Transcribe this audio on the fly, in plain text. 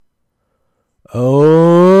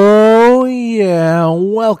Oh, yeah.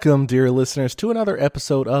 Welcome, dear listeners, to another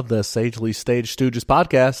episode of the Sagely Stage Stooges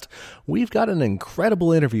podcast. We've got an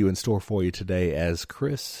incredible interview in store for you today as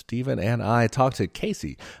Chris, Stephen, and I talk to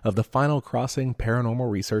Casey of the Final Crossing Paranormal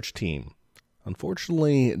Research Team.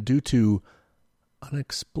 Unfortunately, due to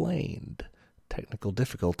unexplained technical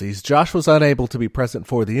difficulties, Josh was unable to be present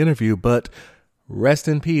for the interview, but rest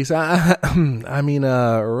in peace. Rest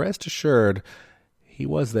assured, he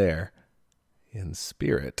was there. In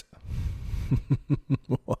spirit.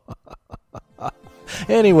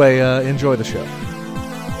 Anyway, enjoy the show.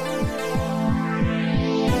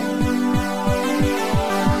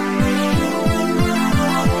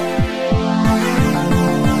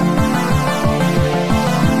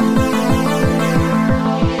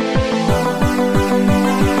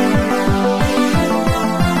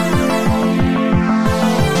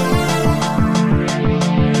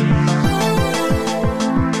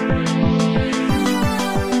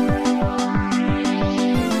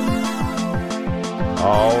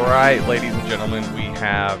 Alright, ladies and gentlemen, we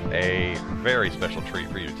have a very special treat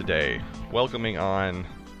for you today. Welcoming on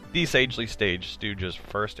the Sagely Stage Stooges'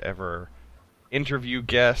 first ever interview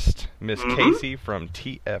guest, Miss Casey from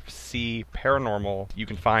TFC Paranormal. You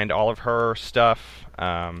can find all of her stuff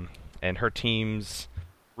and her team's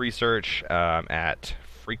research at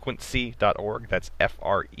frequency.org. That's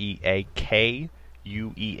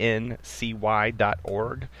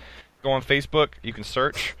FREAKUENCY.org. Go on Facebook, you can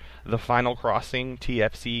search The Final Crossing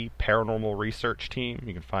TFC Paranormal Research Team.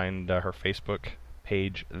 You can find her Facebook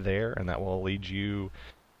page there, and that will lead you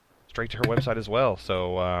straight to her website as well.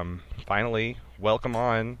 So, finally, welcome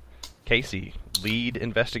on Casey, lead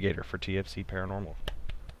investigator for TFC Paranormal.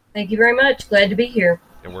 Thank you very much. Glad to be here.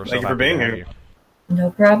 And we're Thank you for being here. No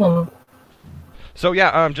problem. So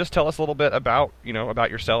yeah, just tell us a little bit about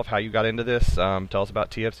yourself, how you got into this. Tell us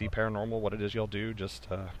about TFC Paranormal, what it is y'all do. Just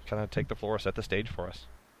kind of take the floor, set the stage for us.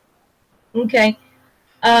 Okay.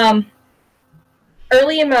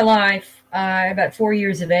 Early in my life, about 4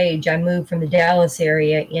 years of age, I moved from the Dallas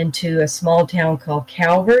area into a small town called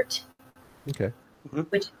Calvert. Okay.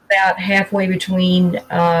 Which is about halfway between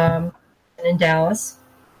and Dallas.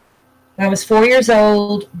 When I was 4 years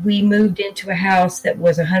old, we moved into a house that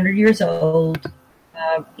was 100 years old.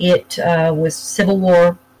 It was Civil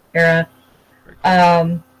War era,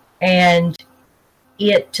 and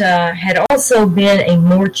it had also been a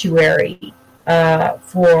mortuary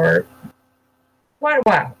for quite a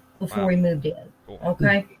while before we moved in. Cool.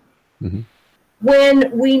 Okay? Mm-hmm. When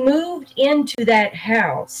we moved into that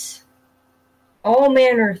house, all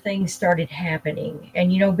manner of things started happening. And,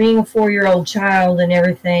 being a 4-year-old child and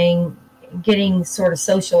everything, getting sort of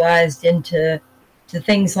socialized into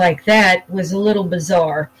things like that was a little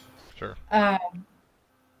bizarre. Sure.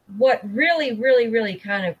 What really, really, really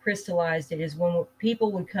kind of crystallized it is when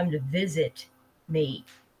people would come to visit me,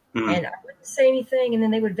 and I wouldn't say anything, and then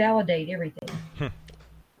they would validate everything.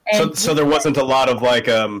 So there wasn't a lot of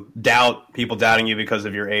people doubting you because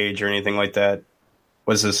of your age or anything like that.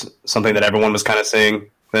 Was this something that everyone was kind of saying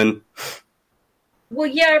then? Well,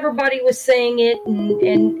 yeah, everybody was saying it,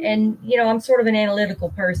 and I'm sort of an analytical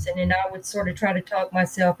person, and I would sort of try to talk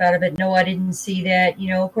myself out of it. No, I didn't see that.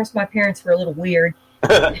 Of course, my parents were a little weird.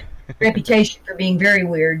 Reputation for being very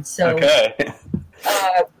weird. So, okay.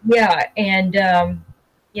 Yeah, and,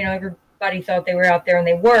 everybody thought they were out there, and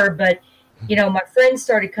they were, but, my friends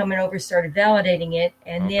started coming over, started validating it,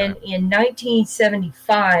 and then in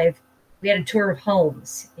 1975, we had a tour of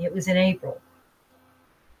homes. It was in April.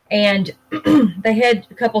 And they had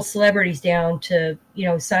a couple celebrities down to,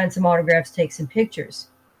 sign some autographs, take some pictures.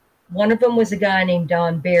 One of them was a guy named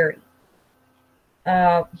Don Barry.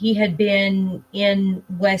 He had been in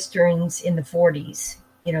Westerns in the 40s,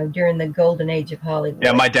 during the golden age of Hollywood.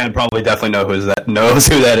 Yeah, my dad probably definitely knows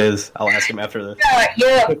who that is. I'll ask him after this.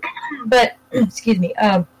 Yeah. But, excuse me,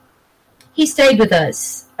 he stayed with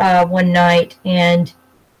us one night and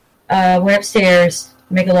went upstairs.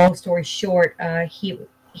 To make a long story short,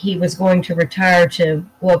 he was going to retire to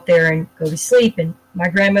go up there and go to sleep. And my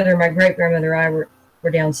grandmother, my great-grandmother, and I were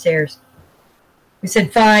downstairs. We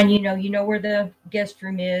said, fine, you know where the guest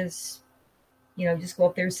room is. Just go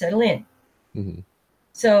up there and settle in. Mm-hmm.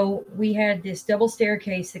 So we had this double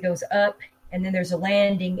staircase that goes up, and then there's a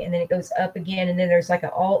landing, and then it goes up again, and then there's like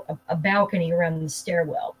a balcony around the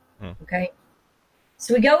stairwell. Okay?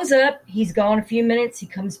 So he goes up. He's gone a few minutes. He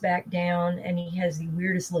comes back down, and he has the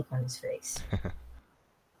weirdest look on his face.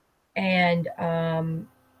 And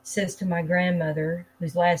says to my grandmother,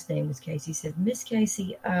 whose last name was Casey, said, Miss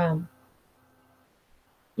Casey,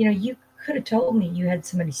 you could have told me you had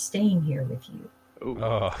somebody staying here with you.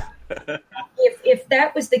 If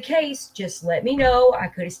that was the case, just let me know. I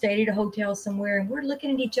could have stayed at a hotel somewhere, and we're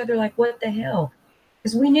looking at each other like, what the hell?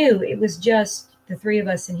 Because we knew it was just the three of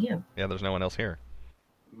us and him. Yeah, there's no one else here.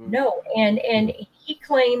 No, and he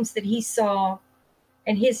claims that he saw,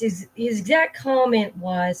 and his exact comment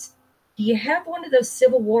was, "Do you have one of those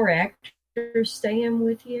Civil War actors staying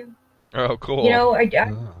with you?" Oh, cool. You know,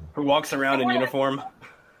 who walks around in uniform?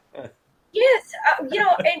 Yes, you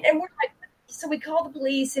know, and we're like, so we called the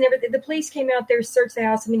police and everything. The police came out there, searched the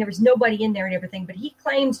house. I mean, there was nobody in there and everything, but he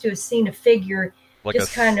claims to have seen a figure like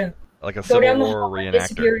just kind of like a go down Civil the War hall, reenactor.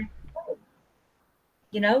 disappear.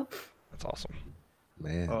 You know, That's awesome.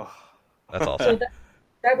 Man, That's awesome. so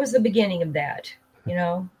that was the beginning of that. You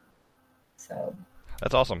know, so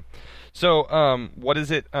That's awesome. So, what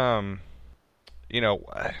is it? You know,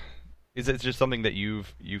 is it just something that you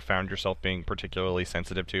found yourself being particularly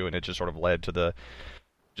sensitive to, and it just sort of led to the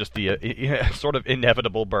sort of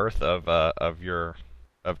inevitable birth of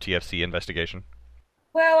TFC investigation?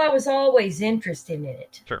 Well, I was always interested in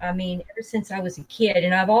it. Sure. I mean, ever since I was a kid,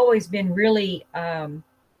 and I've always been really.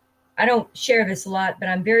 I don't share this a lot, but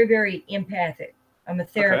I'm very, very empathic. I'm a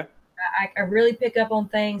therapist. Okay. I really pick up on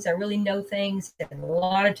things. I really know things. And a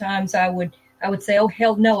lot of times I would say, oh,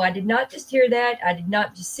 hell no, I did not just hear that. I did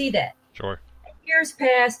not just see that. Sure. Years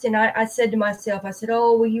passed, and I said to myself, I said,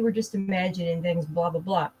 oh, well, you were just imagining things, blah, blah,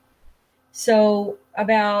 blah. So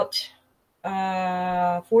about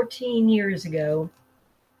 14 years ago,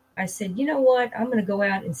 I said, you know what? I'm going to go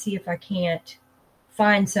out and see if I can't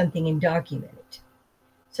find something and document it.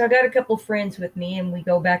 So I got a couple of friends with me, and we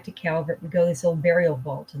go back to Calvert. We go to this old burial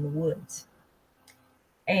vault in the woods.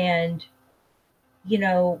 And, you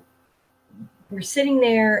know, we're sitting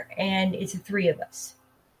there, and it's the three of us.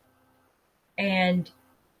 And,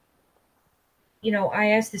 you know,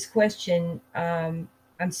 I asked this question. I'm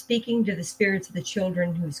speaking to the spirits of the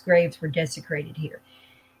children whose graves were desecrated here.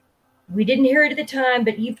 We didn't hear it at the time,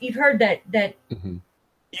 but you've heard that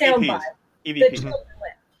sound bite. The children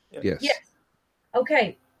left. Yes. Yes.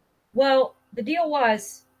 Okay. Well, the deal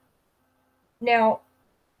was, now,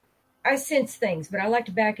 I sense things, but I like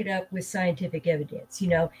to back it up with scientific evidence. You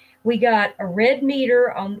know, we got a red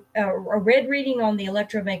meter on a red reading on the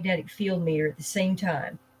electromagnetic field meter at the same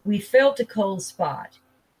time. We felt a cold spot.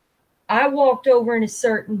 I walked over in a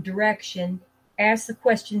certain direction, asked the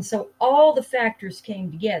question, so all the factors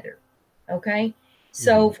came together. Okay.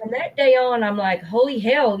 So from that day on, I'm like, holy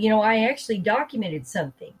hell, you know, I actually documented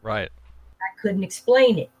something. Right. I couldn't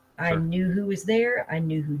explain it. Sure. I knew who was there. I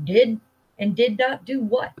knew who did and did not do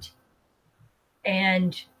what.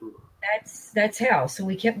 And that's how. So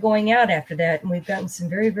we kept going out after that, and we've gotten some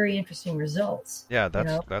very, very interesting results. Yeah,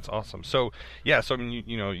 that's awesome. So I mean,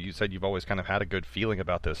 you know, you said you've always kind of had a good feeling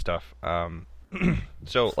about this stuff.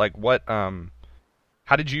 So like, what?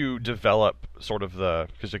 How did you develop sort of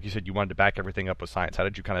because like you said, you wanted to back everything up with science. How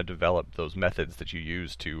did you kind of develop those methods that you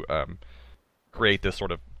use to create this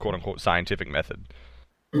sort of quote unquote scientific method?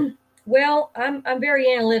 Well, I'm very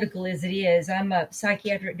analytical as it is. I'm a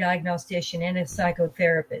psychiatric diagnostician and a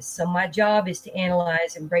psychotherapist. So my job is to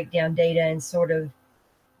analyze and break down data and sort of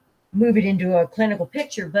move it into a clinical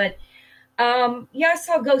picture. But I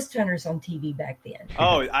saw ghost hunters on TV back then.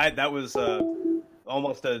 Oh, that was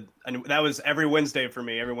that was every Wednesday for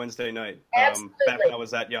me, every Wednesday night. Absolutely. Back when I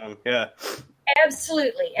was that young. Yeah.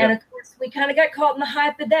 Absolutely. And of course, we kind of got caught in the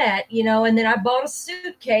hype of that, you know, and then I bought a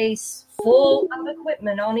suitcase full of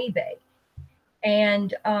equipment on eBay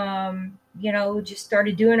and, you know, just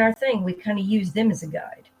started doing our thing. We kind of used them as a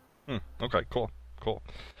guide. Okay, cool. So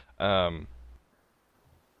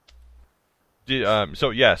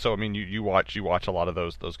I mean, you watch a lot of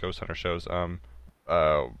those ghost hunter shows.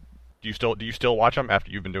 Do you still watch them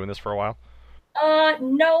after you've been doing this for a while?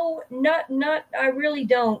 No, not. I really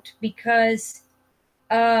don't, because,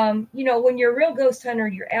 you know, when you're a real ghost hunter,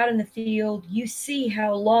 you're out in the field, you see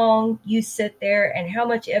how long you sit there and how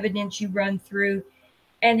much evidence you run through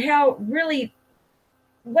and how really,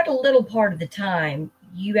 what a little part of the time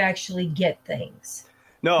you actually get things.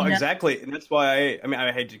 No, exactly. And that's why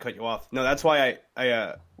I hate to cut you off. No, that's why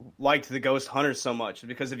I liked the ghost hunters so much,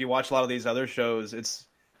 because if you watch a lot of these other shows, it's,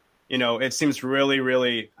 you know, it seems really,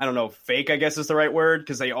 really, I don't know, fake, I guess is the right word,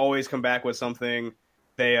 because they always come back with something.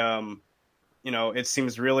 They, you know, it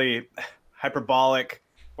seems really hyperbolic,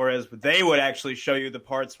 whereas they would actually show you the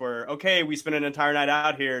parts where, okay, we spent an entire night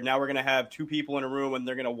out here. Now we're going to have two people in a room and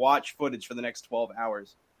they're going to watch footage for the next 12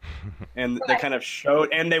 hours. And they kind of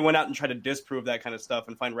showed, and they went out and tried to disprove that kind of stuff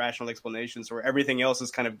and find rational explanations where everything else is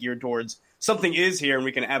kind of geared towards something is here and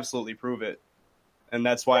we can absolutely prove it. And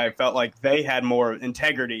that's why I felt like they had more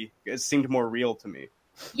integrity. It seemed more real to me.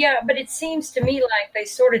 Yeah, but it seems to me like they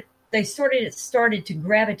started to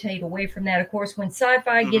gravitate away from that. Of course, when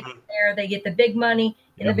sci-fi gets there, they get the big money.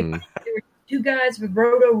 In the beginning, there were two guys with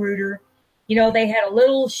Roto-Rooter. You know, they had a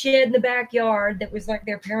little shed in the backyard that was like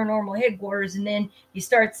their paranormal headquarters, and then you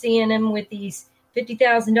start seeing them with these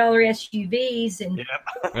 $50,000 SUVs, and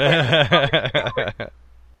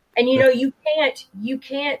and you know, you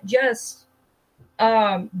can't just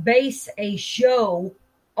base a show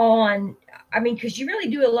on. I mean, because you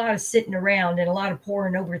really do a lot of sitting around and a lot of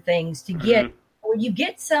poring over things to get. When you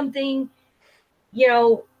get something, you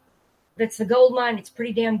know, that's the gold mine, it's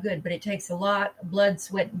pretty damn good, but it takes a lot of blood,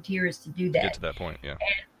 sweat, and tears to do that. Get to that point, yeah.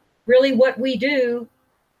 And really, what we do,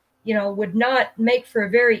 you know, would not make for a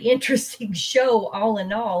very interesting show, all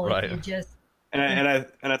in all. Right. If you just. And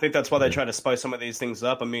I think that's why they try to spice some of these things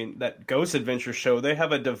up. I mean, that Ghost Adventure show, they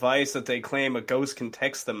have a device that they claim a ghost can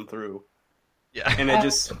text them through. Yeah. And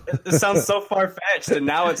it sounds so far-fetched, and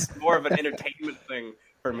now it's more of an entertainment thing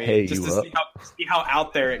for me, Hey, just to see how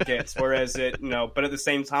out there it gets. Whereas but at the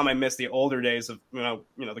same time, I miss the older days of, you know,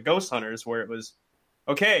 the Ghost Hunters, where it was,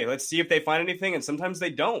 okay, let's see if they find anything, and sometimes they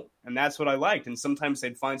don't, and that's what I liked. And sometimes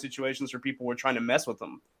they'd find situations where people were trying to mess with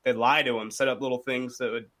them. They'd lie to them, set up little things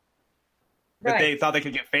that they thought they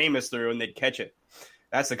could get famous through, and they'd catch it.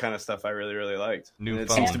 That's the kind of stuff I really, really liked. And it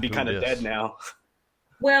seems to be kind of dead now.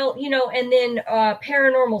 Well, you know, and then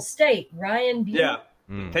Paranormal State, Ryan Buell. Yeah.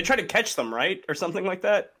 They try to catch them, right? Or something like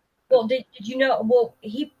that? Well, did you know? Well,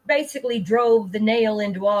 he basically drove the nail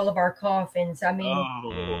into all of our coffins. I mean,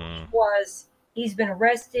 he's been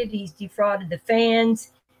arrested. He's defrauded the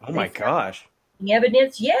fans. Oh, my gosh.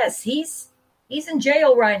 Evidence. Yes, he's in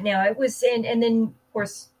jail right now. It was, and then, of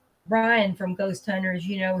course, Ryan from Ghost Hunters,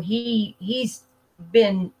 you know, he's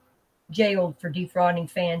been jailed for defrauding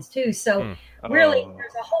fans too. So really,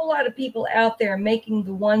 there's a whole lot of people out there making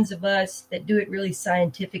the ones of us that do it really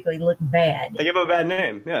scientifically look bad. They give them a bad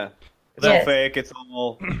name. Yeah, it's all fake. It's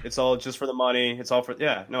all just for the money. It's all for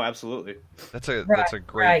no, absolutely. That's a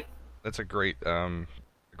great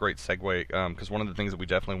segue. Because one of the things that we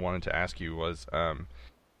definitely wanted to ask you was,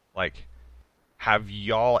 like, have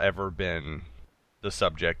y'all ever been the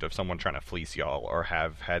subject of someone trying to fleece y'all, or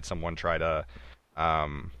have had someone try to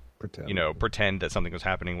pretend that something was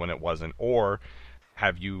happening when it wasn't? Or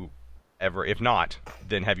have you ever, if not,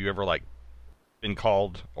 then have you ever, like, been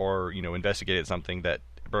called or, you know, investigated something that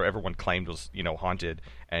everyone claimed was, you know, haunted,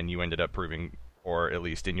 and you ended up proving, or at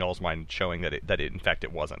least in y'all's mind showing that it in fact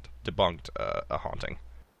it wasn't, debunked a haunting?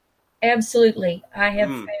 Absolutely. I have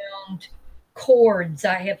found cords.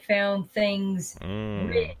 I have found things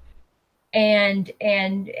written. And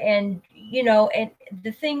you know, and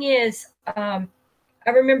the thing is, I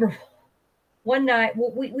remember one night,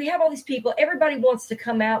 we have all these people, everybody wants to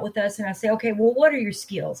come out with us, and I say, okay, well, what are your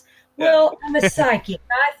skills? Well, I'm a psychic.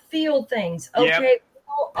 I feel things. Okay,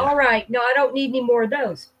 well, all right. No, I don't need any more of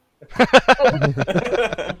those.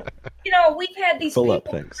 You know, we've had these people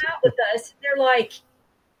come out with us.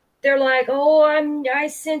 They're like, oh, I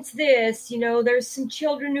sense this. You know, there's some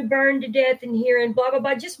children who burned to death in here, and blah, blah,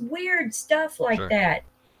 blah. Just weird stuff like that.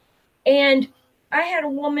 And I had a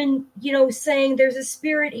woman, you know, saying there's a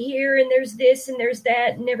spirit here, and there's this, and there's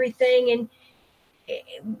that, and everything. And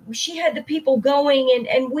she had the people going,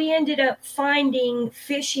 and we ended up finding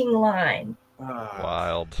fishing line.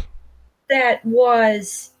 Wild. That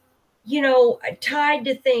was, you know, tied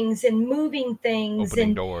to things and moving things. Opening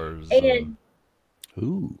and doors. And,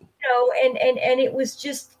 ooh. you know, and it was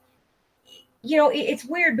just, you know, it's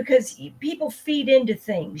weird because people feed into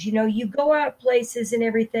things. You know, you go out places and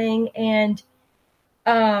everything, and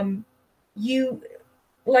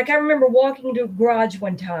like, I remember walking into a garage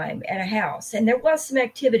one time at a house, and there was some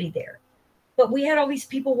activity there, but we had all these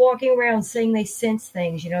people walking around saying they sense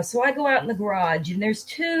things, you know. So I go out in the garage, and there's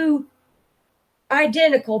two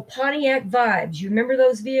identical Pontiac Vibes. You remember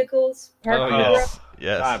those vehicles? Yes.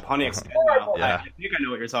 God, Pontiac's dead now. Yeah. I think I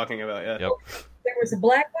know what you're talking about. Yeah. Yep. There was a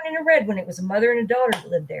black one and a red one. It was a mother and a daughter that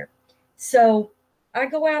lived there. So I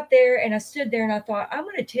go out there, and I stood there, and I thought, I'm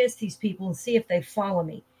going to test these people and see if they follow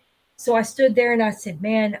me. So I stood there, and I said,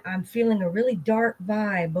 man, I'm feeling a really dark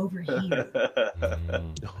vibe over here. But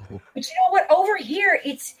you know what? Over here,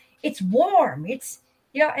 it's warm. It's,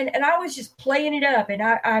 you know, and I was just playing it up. And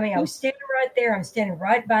I mean, I was standing right there. I'm standing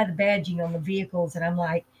right by the badging on the vehicles. And I'm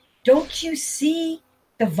like, don't you see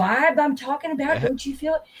the vibe I'm talking about? Don't you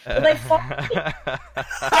feel it? Well, they follow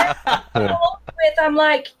me. I'm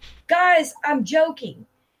like, guys, I'm joking.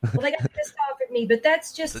 Well, they got pissed off at me, but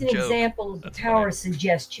that's just an example of the power of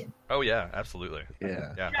suggestion. Oh yeah, absolutely.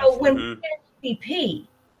 Yeah. You know, when we get an EVP,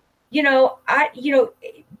 you know,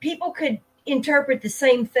 people could, interpret the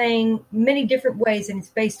same thing many different ways, and it's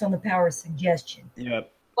based on the power of suggestion.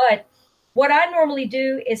 Yep. But what I normally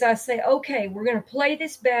do is I say, okay, we're going to play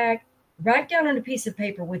this back. Write down on a piece of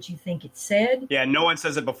paper what you think it said. Yeah, no one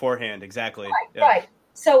says it beforehand. Exactly. Right, Yeah. right.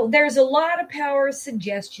 So there's a lot of power of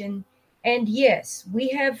suggestion. And yes, we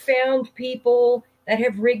have found people that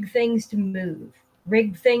have rigged things to move,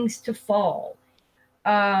 rigged things to fall.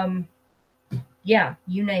 Yeah,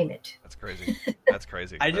 you name it. That's crazy. That's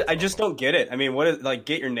crazy. I just don't get it. I mean, what is, like,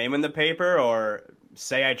 get your name in the paper or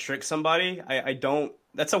say I tricked somebody? I don't.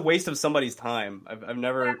 That's a waste of somebody's time. I've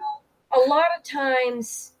never. A lot of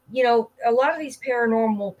times, you know, a lot of these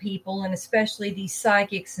paranormal people, and especially these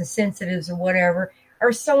psychics and sensitives or whatever,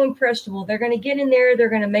 are so impressionable. They're going to get in there, they're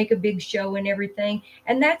going to make a big show and everything,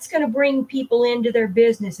 and that's going to bring people into their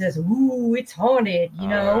business as, ooh, it's haunted, you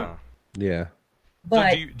know? Yeah.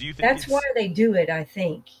 But so do you think that's why they do it, I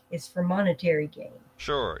think. It's for monetary gain.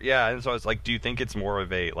 Sure, yeah, and so it's like, do you think it's more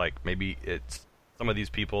of a, like, maybe it's, some of these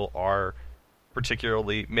people are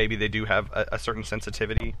particularly, maybe they do have a certain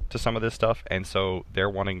sensitivity to some of this stuff, and so they're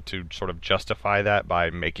wanting to sort of justify that by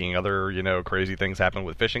making other, you know, crazy things happen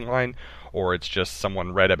with fishing line, or it's just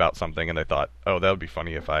someone read about something and they thought, oh, that would be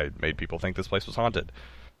funny if I made people think this place was haunted.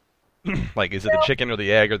 Like, is it the chicken or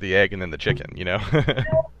the egg and then the chicken, you know?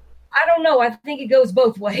 I don't know. I think it goes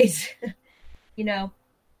both ways. You know,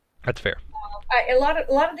 That's fair. a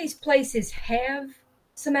lot of these places have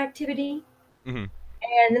some activity, Mm-hmm.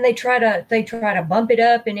 and then they try to bump it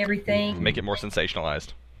up and everything. Make it more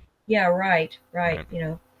sensationalized. Yeah, right. Right. You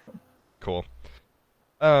know, Cool.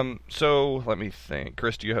 So let me think.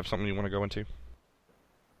 Chris, do you have something you want to go into?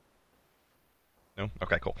 No?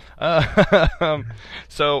 Okay, cool.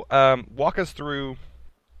 So walk us through,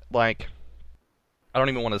 like, I don't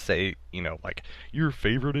even want to say, you know, like, your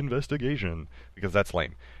favorite investigation, because that's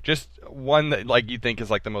lame. Just one that, like, you think is,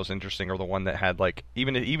 like, the most interesting, or the one that had, like,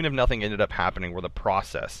 even if nothing ended up happening, where the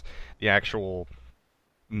process, the actual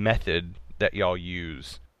method that y'all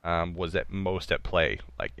use was at most at play,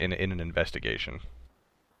 like, in an investigation.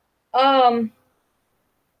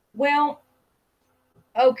 well,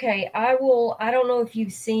 okay. I don't know if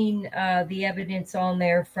you've seen the evidence on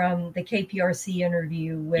there from the KPRC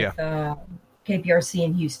interview with KPRC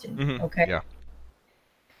in Houston. Mm-hmm. Okay. Yeah.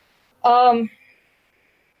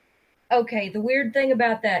 Okay. The weird thing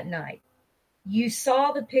about that night, you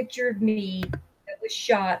saw the picture of me that was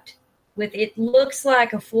shot with, it looks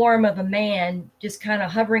like a form of a man just kind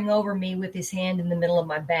of hovering over me with his hand in the middle of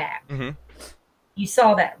my back. Mm-hmm. You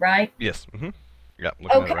saw that, right? Yes. Mm-hmm. Yeah,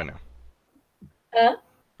 looking at it right now. Huh?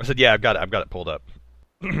 I said, yeah, I've got it pulled up.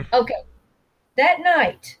 Okay. That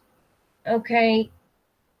night, okay,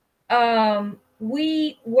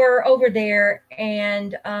 we were over there,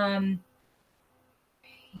 and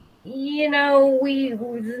you know,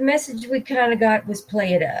 the message we kind of got was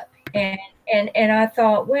play it up, and I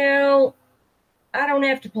thought, well, I don't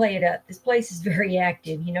have to play it up. This place is very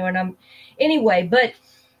active, you know, and anyway, but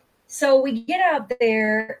so we get out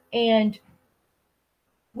there and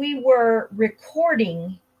we were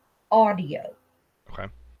recording audio. Okay.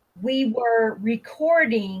 We were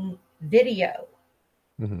recording video.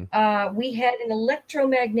 Mm-hmm. We had an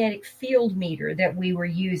electromagnetic field meter that we were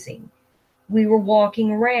using. We were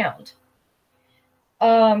walking around.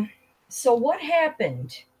 So what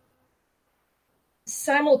happened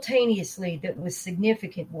simultaneously that was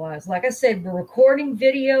significant was, like I said, we're recording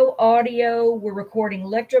video, audio, we're recording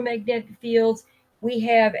electromagnetic fields. We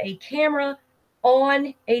have a camera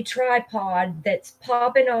on a tripod that's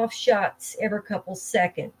popping off shots every couple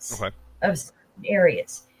seconds of certain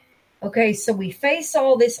areas. Okay, so we face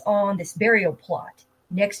all this on this burial plot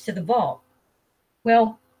next to the vault.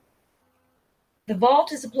 Well, the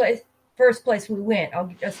vault is the first place we went. I'll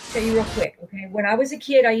just tell you real quick. Okay, when I was a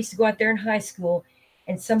kid, I used to go out there in high school,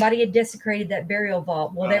 and somebody had desecrated that burial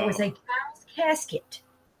vault. Well, there was a child's casket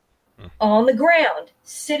on the ground,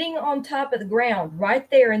 sitting on top of the ground, right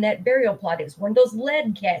there in that burial plot. It was one of those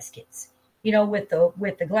lead caskets, you know, with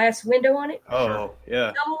the glass window on it. Oh,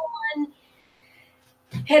 yeah. Someone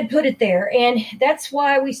had put it there, and that's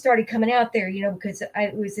why we started coming out there, you know, because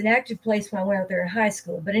it was an active place when I went out there in high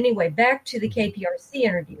school. But anyway, back to the KPRC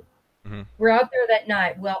interview. Mm-hmm. We're out there that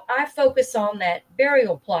night. Well, I focus on that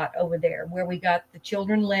burial plot over there where we got the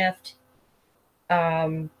children left,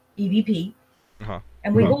 EVP,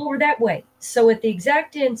 and we go over that way. So at the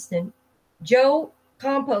exact instant, Joe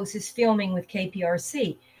Campos is filming with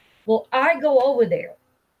KPRC. Well, I go over there,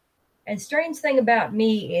 and strange thing about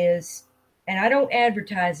me is, and I don't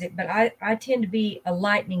advertise it, but I tend to be a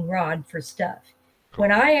lightning rod for stuff. Cool.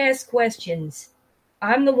 When I ask questions,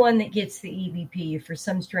 I'm the one that gets the EVP for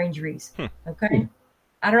some strange reason. Okay.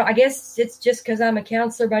 I don't know. I guess it's just because I'm a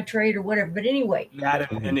counselor by trade or whatever. But anyway.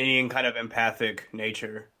 That and any kind of empathic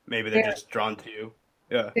nature. Maybe they're just drawn to you.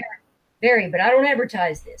 Yeah. Very, but I don't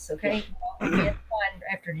advertise this, okay? Well, I mean, it's fine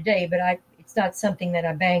after today, but it's not something that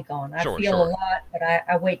I bank on. I feel a lot, but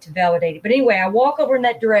I wait to validate it. But anyway, I walk over in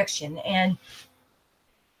that direction, and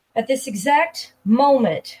at this exact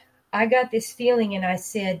moment, I got this feeling, and I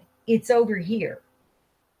said, it's over here.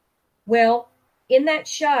 Well, in that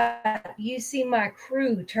shot, you see my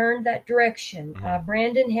crew turned that direction.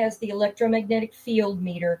 Brandon has the electromagnetic field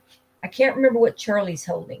meter. I can't remember what Charlie's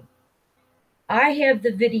holding. I have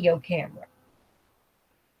the video camera.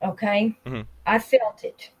 Okay? Mm-hmm. I felt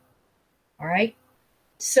it. All right?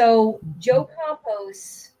 So Joe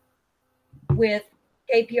Campos with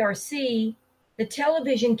KPRC, the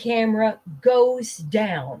television camera goes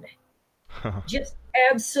down. Just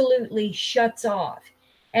absolutely shuts off.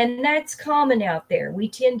 And that's common out there. We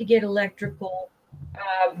tend to get electrical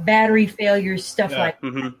battery failures, stuff like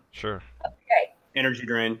that. Sure. Okay. Energy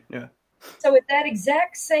drain. Yeah. So at that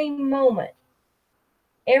exact same moment,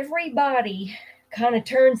 everybody kind of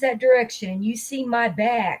turns that direction, and you see my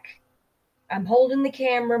back. I'm holding the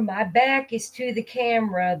camera. My back is to the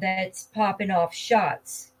camera that's popping off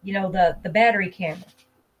shots, the battery camera.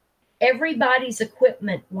 Everybody's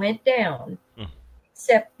equipment went down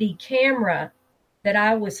except the camera that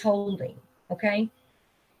I was holding, okay?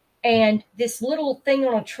 And this little thing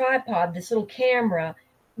on a tripod, this little camera,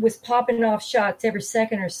 was popping off shots every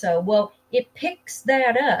second or so. Well, it picks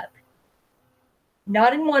that up.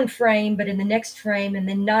 Not in one frame, but in the next frame, and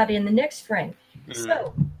then not in the next frame.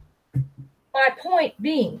 So, my point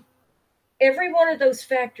being, every one of those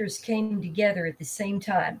factors came together at the same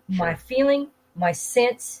time. My feeling, my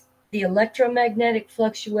sense, the electromagnetic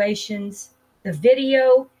fluctuations, the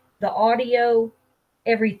video, the audio,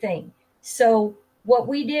 everything. So, what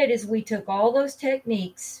we did is we took all those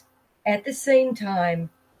techniques at the same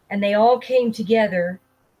time, and they all came together.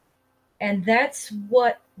 And that's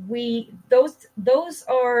what that's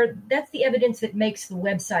the evidence that makes the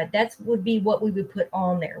website. That would be what we would put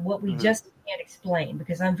on there, what we just can't explain,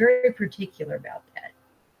 because I'm very particular about that.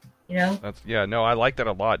 I like that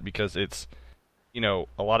a lot, because it's, a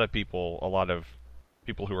lot of people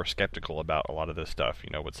who are skeptical about a lot of this stuff,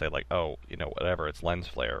 would say like, oh, whatever, it's lens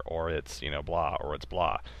flare, or it's, blah, or it's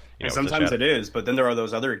blah. And sometimes it is, but then there are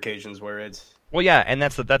those other occasions where it's... Well, yeah, and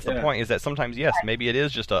that's the point, is that sometimes, yes, maybe it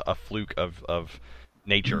is just a fluke of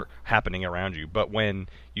nature happening around you. But when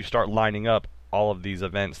you start lining up all of these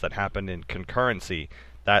events that happen in concurrency,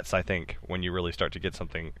 that's, I think, when you really start to get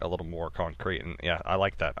something a little more concrete. And yeah, I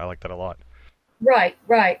like that. I like that a lot. Right.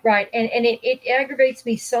 And it aggravates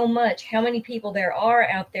me so much how many people there are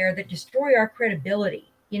out there that destroy our credibility,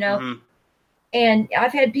 And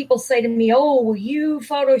I've had people say to me, oh, well, you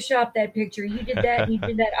photoshopped that picture. You did that, and you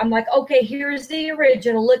did that. I'm like, okay, here's the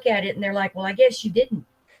original. Look at it. And they're like, well, I guess you didn't.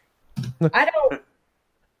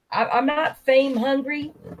 I'm not fame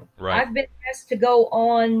hungry. Right. I've been asked to go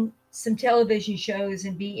on some television shows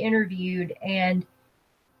and be interviewed. And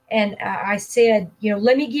I said,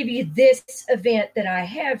 let me give you this event that I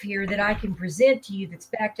have here that I can present to you that's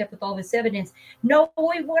backed up with all this evidence. No,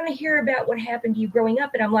 we want to hear about what happened to you growing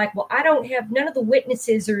up. And I'm like, well, I don't have, none of the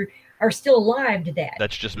witnesses are still alive to that.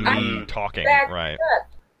 That's just me talking, right?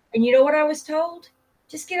 And you know what I was told?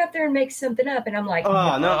 Just get up there and make something up. And I'm like,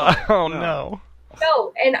 oh, no.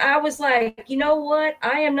 No, and I was like, you know what?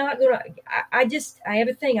 I am not going to, I have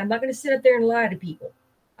a thing. I'm not going to sit up there and lie to people.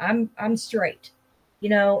 I'm straight.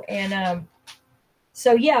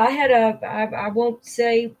 So yeah, I won't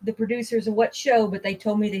say the producers of what show, but they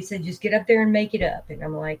told me, they said, just get up there and make it up. And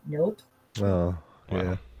I'm like, nope. Oh,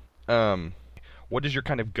 yeah. What is your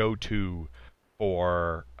kind of go-to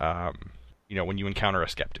for, when you encounter a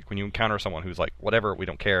skeptic, when you encounter someone who's like, whatever, we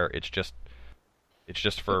don't care. It's just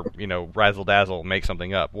for, razzle dazzle, make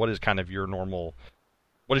something up. What is kind of your normal,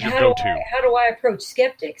 what is your go-to? How do I approach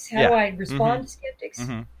skeptics? How do I respond to skeptics?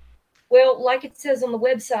 Mm-hmm. Well, like it says on the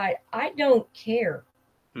website, I don't care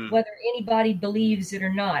whether anybody believes it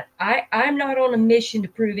or not. I'm not on a mission to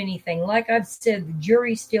prove anything. Like I've said, the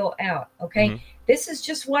jury's still out, okay? Mm-hmm. This is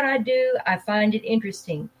just what I do. I find it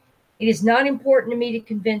interesting. It is not important to me to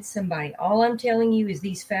convince somebody. All I'm telling you is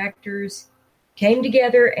these factors came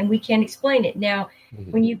together and we can't explain it. Now,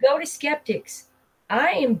 when you go to skeptics, I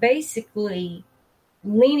am basically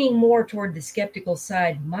leaning more toward the skeptical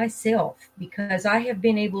side myself, because I have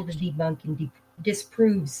been able to debunk and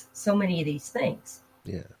disprove so many of these things.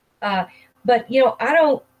 Yeah. But,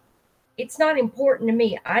 it's not important to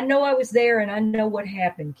me. I know I was there and I know what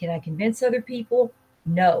happened. Can I convince other people?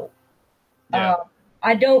 No. Yeah.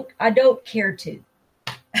 I don't care to.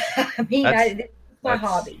 I mean, my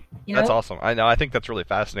hobby. You know? That's awesome. I know. I think that's really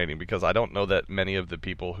fascinating because I don't know that many of the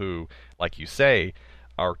people who, like you say,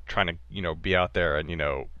 are trying to be out there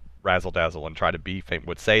and razzle dazzle and try to be famous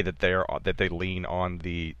would say that they lean on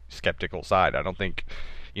the skeptical side. I don't think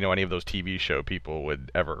any of those TV show people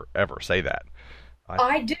would ever say that.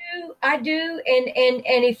 I do,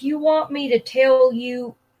 and if you want me to tell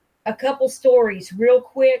you a couple stories real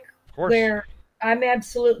quick where I'm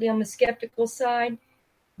absolutely on the skeptical side.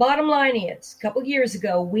 Bottom line is, a couple years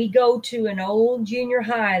ago, we go to an old junior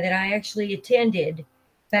high that I actually attended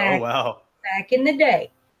back in the day.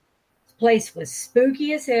 This place was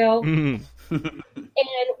spooky as hell. And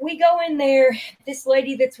we go in there. This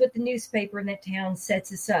lady that's with the newspaper in that town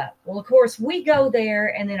sets us up. Well, of course, we go there,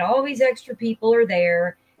 and then all these extra people are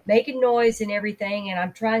there making noise and everything. And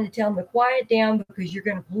I'm trying to tell them to quiet down because you're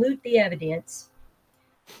going to pollute the evidence.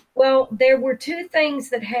 Well, there were two things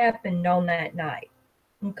that happened on that night.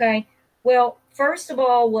 Okay. Well, first of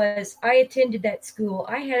all was I attended that school.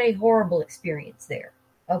 I had a horrible experience there.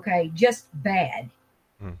 Okay. Just bad.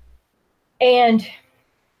 And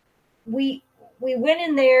we went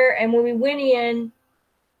in there, and when we went in,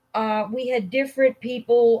 we had different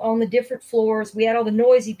people on the different floors. We had all the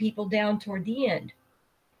noisy people down toward the end.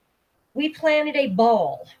 We planted a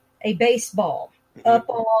baseball up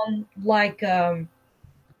on like a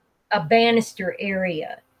banister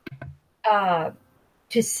area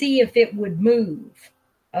to see if it would move.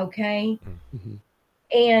 Okay.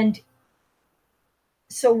 And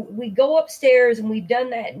so we go upstairs, and we've done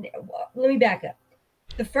that. Let me back up.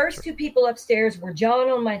 The first two people upstairs were John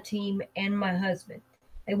on my team and my husband.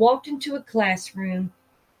 They walked into a classroom,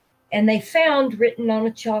 and they found written on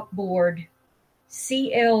a chalkboard,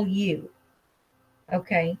 CLU.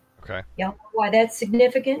 Okay. Y'all know why that's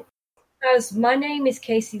significant? Because my name is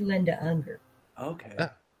Casey Linda Unger. Okay.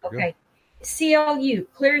 Okay. CLU,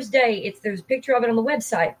 clear as day. There's a picture of it on the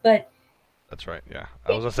website, but that's right. Yeah,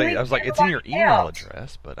 I was like, it's in your email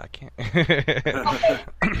address, but I can't. Okay.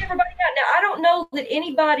 Everybody out. Now, I don't know that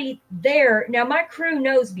anybody there. Now, my crew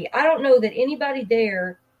knows me. I don't know that anybody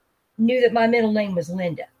there knew that my middle name was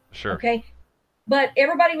Linda. Sure. Okay. But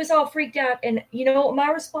everybody was all freaked out, and you know what my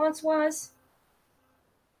response was?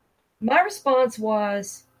 My response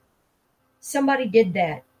was, somebody did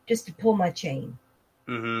that just to pull my chain.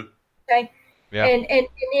 Okay. Yeah. And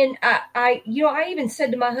then I even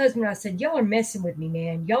said to my husband, I said, y'all are messing with me,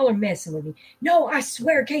 man. Y'all are messing with me. No, I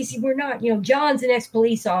swear, Casey, we're not. John's an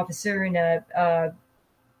ex-police officer and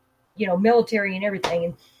military and everything.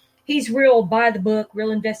 And he's real by the book,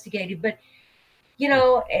 real investigative. But,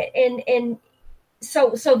 and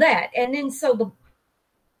so that, and then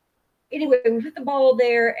anyway, we put the ball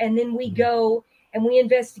there, and then we go and we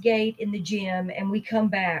investigate in the gym, and we come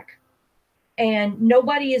back. And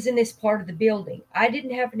nobody is in this part of the building. I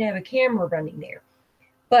didn't happen to have a camera running there.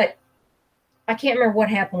 But I can't remember what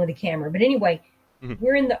happened with the camera. But anyway,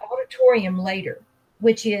 we're in the auditorium later,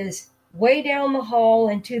 which is way down the hall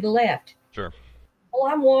and to the left. Sure.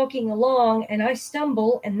 Well, I'm walking along, and I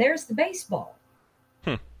stumble, and there's the baseball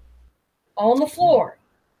on the floor.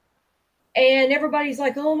 And everybody's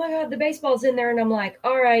like, oh, my God, the baseball's in there. And I'm like,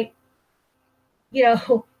 all right,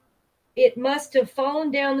 it must have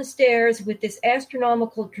fallen down the stairs with this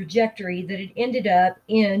astronomical trajectory that it ended up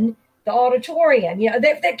in the auditorium.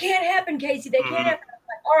 That can't happen, Casey. That can't happen. I'm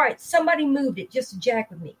like, all right, somebody moved it just to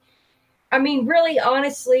jack with me. I mean, really,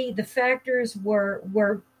 honestly, the factors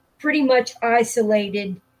were pretty much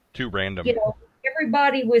isolated. Too random.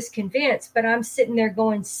 Everybody was convinced, but I'm sitting there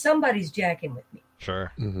going, somebody's jacking with me.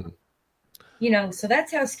 Sure. So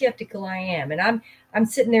that's how skeptical I am. And I'm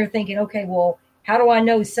sitting there thinking, okay, well, how do I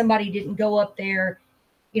know somebody didn't go up there?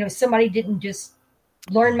 Somebody didn't just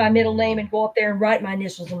learn my middle name and go up there and write my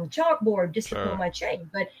initials on the chalkboard just to pull my chain.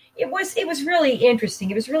 But it was really interesting.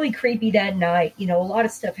 It was really creepy that night. A lot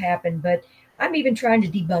of stuff happened, but I'm even trying to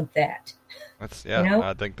debunk that. I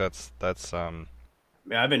think that's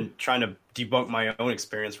I've been trying to debunk my own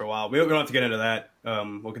experience for a while. We don't have to get into that.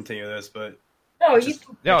 We'll continue this, but I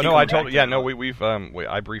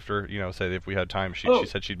briefed her. Said if we had time, she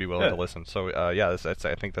said she'd be willing to listen. So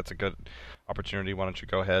I think that's a good opportunity. Why don't you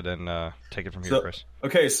go ahead and take it from here, Chris?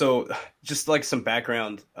 Okay, so just like some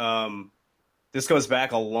background. This goes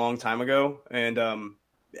back a long time ago, and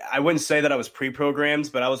I wouldn't say that I was pre-programmed,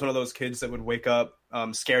 but I was one of those kids that would wake up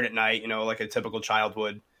scared at night. Like a typical child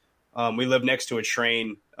would. We lived next to a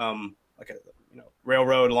train, like a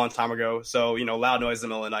railroad a long time ago, so loud noise in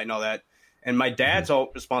the middle of the night and all that. And my dad's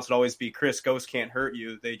response would always be, Chris, ghosts can't hurt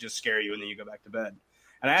you. They just scare you, and then you go back to bed.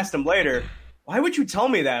 And I asked him later, why would you tell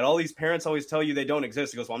me that? All these parents always tell you they don't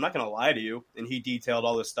exist. He goes, well, I'm not going to lie to you. And he detailed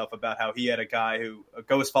all this stuff about how he had a guy who, a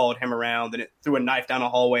ghost followed him around and it threw a knife down a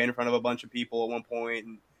hallway in front of a bunch of people at one point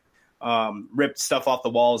and ripped stuff off the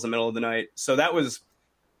walls in the middle of the night. So that was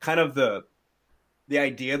kind of the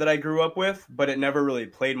idea that I grew up with, but it never really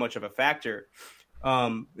played much of a factor.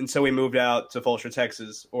 And so we moved out to Fulshear,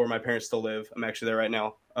 Texas, or my parents still live. I'm actually there right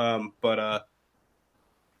now. But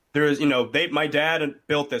there is, my dad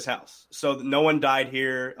built this house, so no one died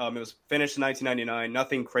here. It was finished in 1999.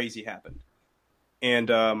 Nothing crazy happened. And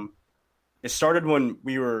it started when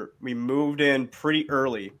we moved in pretty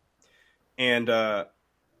early. And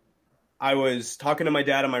I was talking to my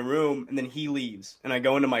dad in my room, and then he leaves. And I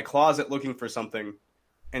go into my closet looking for something,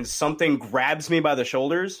 and something grabs me by the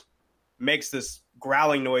shoulders, makes this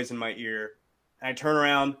growling noise in my ear. And I turn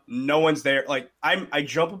around, no one's there. Like I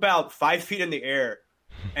jump about 5 feet in the air,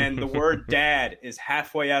 and the word "dad" is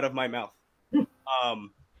halfway out of my mouth.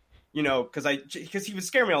 Because he would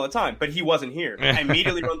scare me all the time, but he wasn't here. I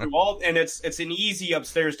immediately run through and it's an easy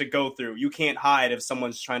upstairs to go through. You can't hide if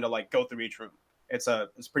someone's trying to like go through each room. It's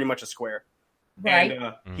pretty much a square. Right.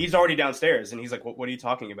 And he's already downstairs, and he's like, what are you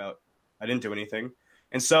talking about? I didn't do anything.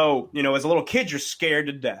 And so, as a little kid, you're scared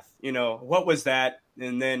to death. What was that?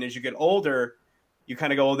 And then as you get older, you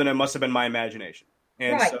kind of go, well, then it must have been my imagination.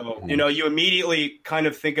 And so, you immediately kind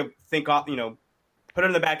of think off, put it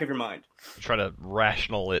in the back of your mind. Try to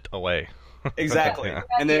rational it away. Exactly. Yeah.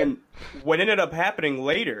 And then what ended up happening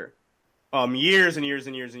later, years and years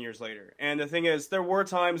and years and years later. And the thing is, there were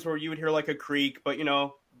times where you would hear like a creak, but,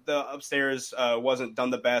 the upstairs wasn't done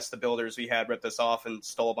the best. The builders we had ripped us off and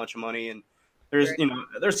stole a bunch of money. And there's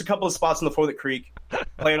a couple of spots on the floor that creak.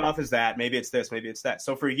 Play it off as that. Maybe it's this, maybe it's that.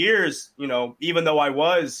 So for years, even though I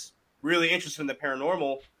was really interested in the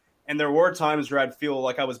paranormal, and there were times where I'd feel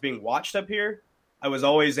like I was being watched up here, I was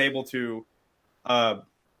always able to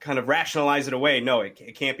kind of rationalize it away. No,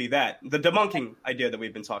 it can't be that. The debunking idea that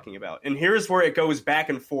we've been talking about. And here's where it goes back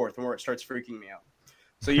and forth and where it starts freaking me out.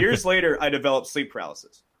 So years later, I developed sleep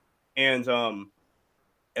paralysis. And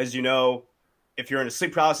as you know, if you're in a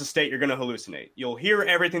sleep paralysis state, you're going to hallucinate. You'll hear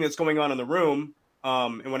everything that's going on in the room.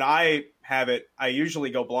 And when I have it, I usually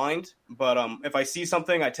go blind. But if I see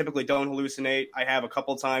something, I typically don't hallucinate. I have a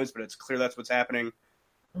couple times, but it's clear that's what's happening.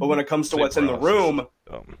 But when it comes to what's in the room,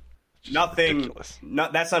 nothing,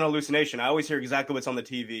 that's not hallucination. I always hear exactly what's on the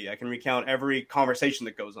TV. I can recount every conversation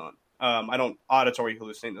that goes on. I don't auditory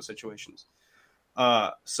hallucinate in those situations.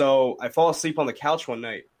 So I fall asleep on the couch one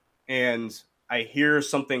night, and I hear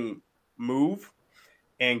something move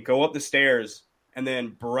and go up the stairs and then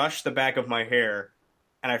brush the back of my hair,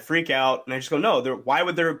 and I freak out, and I just go, no, why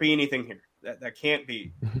would there be anything here? That can't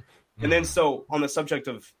be. And then so on the subject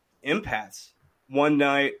of empaths, one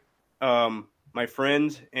night, my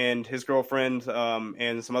friend and his girlfriend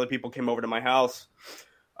and some other people came over to my house.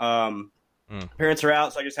 Parents are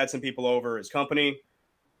out, so I just had some people over as company.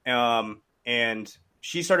 And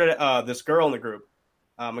she started, this girl in the group,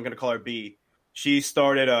 I'm going to call her B. She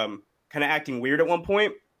started kind of acting weird at one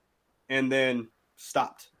point and then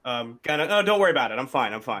stopped. Kind of, oh, don't worry about it. I'm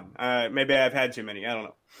fine. Maybe I've had too many. I don't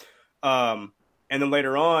know. And then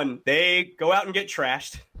later on, they go out and get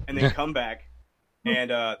trashed and then come back.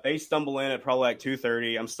 And they stumble in at probably like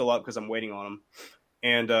 2:30. I'm still up because I'm waiting on them.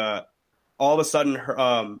 And all of a sudden,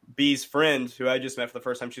 her, B's friend, who I just met for the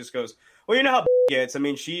first time, she just goes, well, you know how gets. I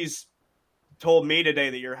mean, she's told me today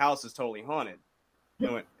that your house is totally haunted. And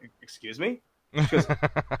I went, excuse me? And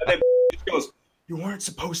then she goes, you weren't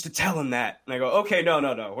supposed to tell him that. And I go, okay, no.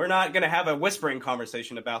 We're not going to have a whispering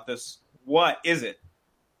conversation about this. What is it?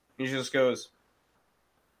 And she just goes,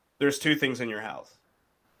 there's two things in your house.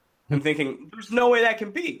 I'm thinking, there's no way that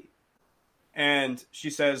can be. And she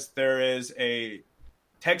says there is a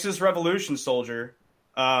Texas Revolution soldier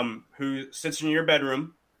who sits in your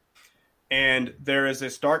bedroom, and there is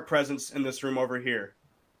this dark presence in this room over here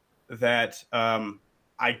that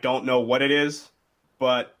I don't know what it is,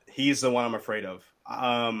 but he's the one I'm afraid of.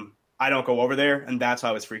 I don't go over there, and that's how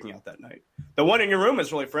I was freaking out that night. The one in your room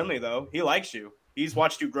is really friendly, though. He likes you. He's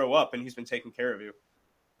watched you grow up, and he's been taking care of you.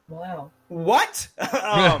 Wow. What? And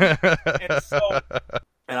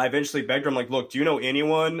I eventually begged her, I'm like, look, do you know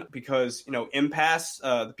anyone? Because, empaths,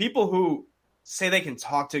 the people who say they can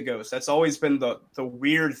talk to ghosts, that's always been the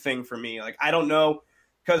weird thing for me. Like, I don't know,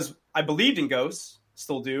 because I believed in ghosts,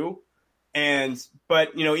 still do. But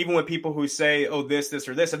even with people who say, oh, this,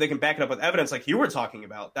 or this, if they can back it up with evidence, like you were talking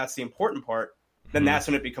about, that's the important part, then that's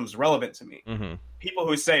when it becomes relevant to me. Mm-hmm. People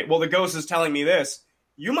who say, well, the ghost is telling me this,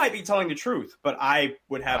 you might be telling the truth, but I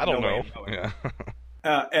would have no way of knowing. Yeah.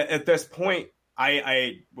 At this point,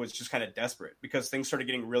 I was just kind of desperate because things started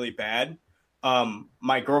getting really bad.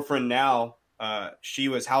 my girlfriend now, she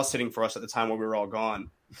was house sitting for us at the time when we were all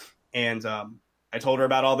gone. And I told her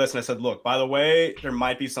about all this, and I said, look, by the way, there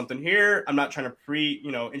might be something here. I'm not trying to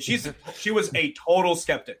and she was a total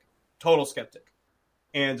skeptic.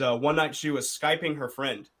 And one night she was Skyping her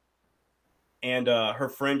friend, and her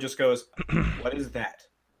friend just goes, what is that?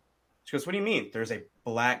 She goes, what do you mean? There's a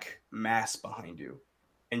black mass behind you.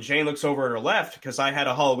 And Jane looks over at her left, because I had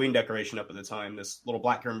a Halloween decoration up at the time, this little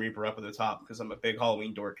Black Grim Reaper up at the top, because I'm a big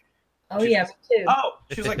Halloween dork. Oh, yeah, me too. Oh,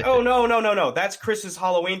 she was like, oh, no. That's Chris's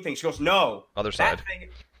Halloween thing. She goes, no. Other side. That thing,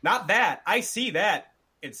 not that. I see that.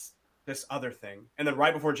 It's this other thing. And then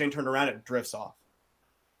right before Jane turned around, it drifts off.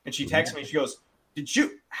 And she texts me. She goes,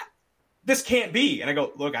 this can't be. And I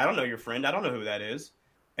go, look, I don't know your friend. I don't know who that is.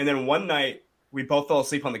 And then one night, we both fell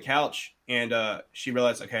asleep on the couch. And she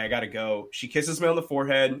realized, okay, I got to go. She kisses me on the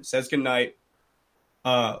forehead, says goodnight,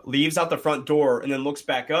 leaves out the front door, and then looks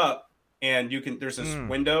back up. And there's this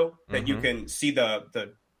window that you can see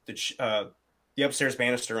the upstairs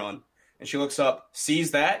banister on. And she looks up,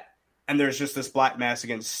 sees that, and there's just this black mass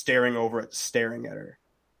again staring over it, staring at her.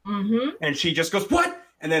 Mm-hmm. And she just goes, what?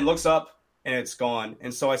 And then looks up, and it's gone.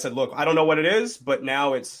 And so I said, look, I don't know what it is, but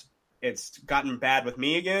now it's gotten bad with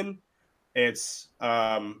me again. It's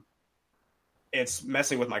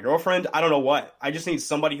messing with my girlfriend. I don't know what. I just need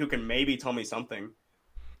somebody who can maybe tell me something.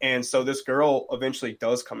 And so this girl eventually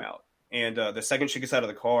does come out. And the second she gets out of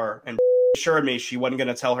the car and assured me she wasn't going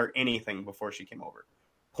to tell her anything before she came over.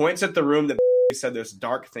 Points at the room that said this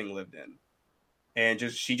dark thing lived in. And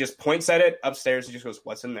she just points at it upstairs and just goes,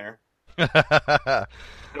 what's in there?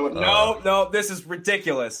 No, this is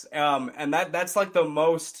ridiculous. And that's like the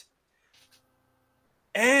most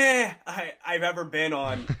I've ever been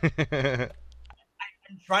on. I'm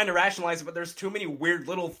trying to rationalize it, but there's too many weird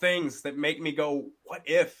little things that make me go, what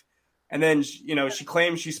if? And then, she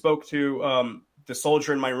claims she spoke to the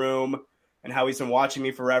soldier in my room and how he's been watching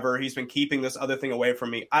me forever. He's been keeping this other thing away from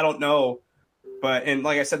me. I don't know. And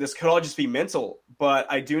like I said, this could all just be mental.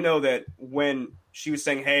 But I do know that when she was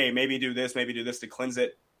saying, hey, maybe do this to cleanse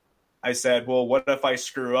it, I said, well, what if I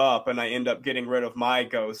screw up and I end up getting rid of my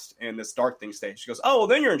ghost in this dark thing stage? She goes, oh, well,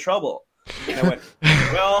 then you're in trouble. And I went,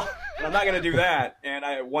 well, I'm not going to do that.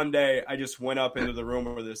 And one day I just went up into the room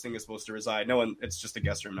where this thing is supposed to reside. It's just a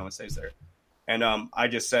guest room. No one stays there. And I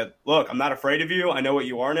just said, look, I'm not afraid of you. I know what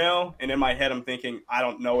you are now. And in my head, I'm thinking, I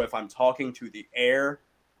don't know if I'm talking to the air,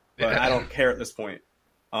 but I don't care at this point.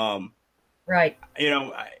 Right.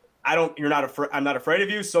 I'm not afraid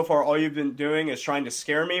of you. So far, all you've been doing is trying to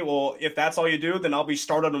scare me. Well, if that's all you do, then I'll be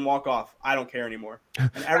startled and walk off. I don't care anymore.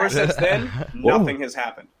 And ever since then, nothing has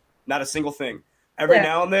happened. Not a single thing. Every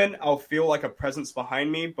now and then, I'll feel like a presence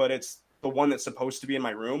behind me, but it's the one that's supposed to be in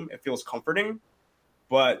my room. It feels comforting,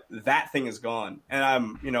 but that thing is gone. And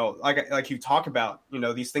I'm, like you talk about,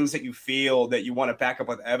 these things that you feel that you want to back up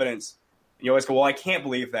with evidence. And you always go, well, I can't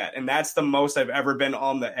believe that. And that's the most I've ever been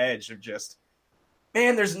on the edge of just,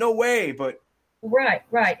 man, there's no way, but right.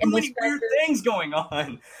 And many weird things going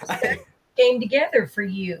on. Came together for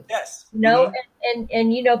you. Yes. And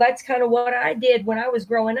that's kind of what I did when I was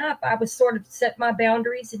growing up. I was sort of set my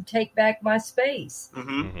boundaries and take back my space.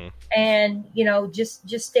 And, just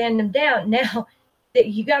stand them down. Now,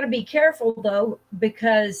 you got to be careful, though,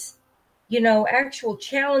 because, actual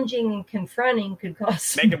challenging and confronting could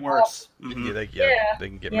cause make it worse. They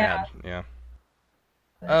can get mad. Yeah.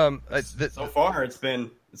 So far, it's been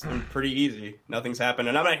pretty easy. Nothing's happened,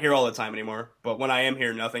 and I'm not here all the time anymore. But when I am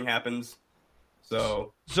here, nothing happens.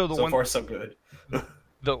 So far, so good.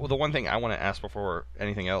 the one thing I want to ask before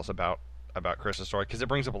anything else about Chris's story, because it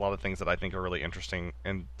brings up a lot of things that I think are really interesting,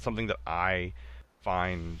 and something that I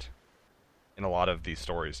find in a lot of these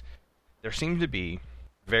stories, there seem to be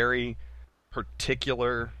very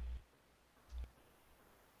particular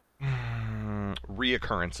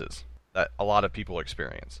reoccurrences that a lot of people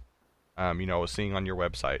experience. Seeing on your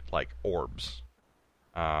website, like orbs,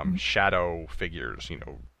 shadow figures,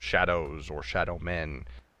 shadows or shadow men.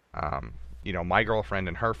 My girlfriend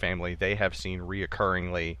and her family, they have seen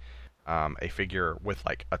reoccurringly a figure with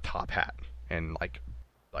like a top hat and like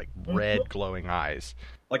red glowing eyes.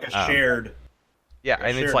 Like a shared. Yeah,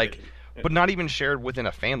 and it's like, but not even shared within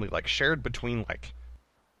a family, like shared between like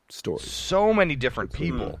stories. So many different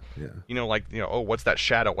people. Yeah. Oh, what's that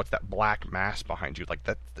shadow? What's that black mass behind you? Like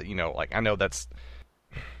that, I know that's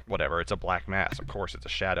whatever. It's a black mass. Of course, it's a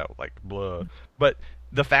shadow. Like blah. But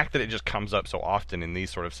the fact that it just comes up so often in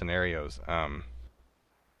these sort of scenarios,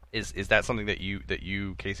 is that something that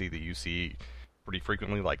you Casey, that you see pretty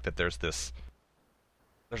frequently? Like that there's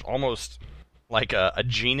almost like a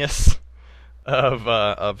genus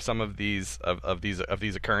of some of these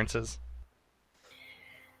occurrences.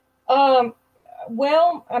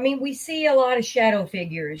 Well, I mean, we see a lot of shadow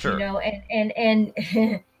figures, Sure. and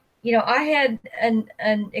I had an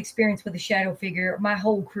experience with a shadow figure. My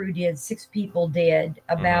whole crew did. 6 people did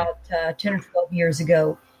about 10 or 12 years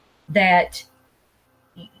ago. That,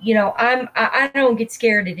 I don't get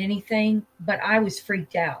scared at anything, but I was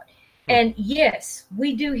freaked out. And yes,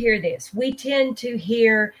 we do hear this. We tend to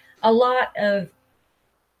hear a lot of.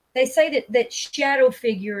 They say that shadow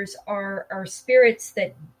figures are spirits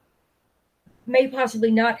that may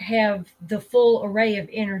possibly not have the full array of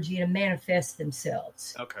energy to manifest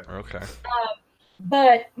themselves. Okay.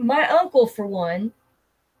 But my uncle, for one,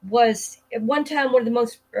 was at one time one of the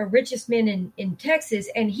most richest men in Texas,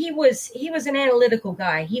 and he was an analytical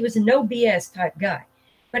guy. He was a no BS type guy,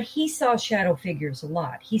 but he saw shadow figures a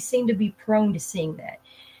lot. He seemed to be prone to seeing that.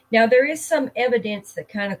 Now, there is some evidence that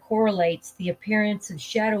kind of correlates the appearance of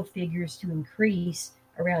shadow figures to increase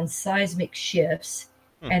around seismic shifts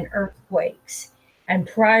and earthquakes, and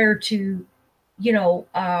prior to,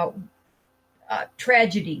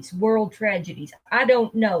 tragedies, world tragedies. I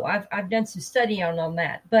don't know. I've done some study on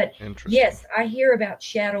that, but yes, I hear about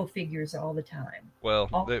shadow figures all the time.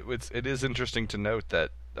 Well, it is interesting to note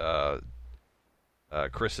that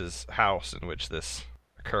Chris's house in which this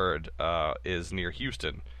occurred is near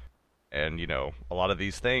Houston, and a lot of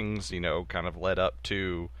these things kind of led up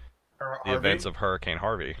to the events of Hurricane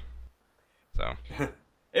Harvey. So.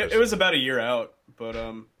 It was about a year out, but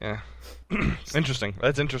yeah, interesting.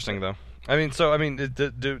 That's interesting, though. I mean,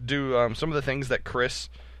 do some of the things that Chris,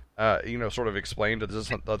 sort of explained?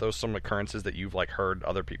 Are those some occurrences that you've heard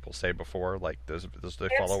other people say before? Like, does they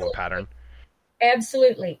follow a pattern?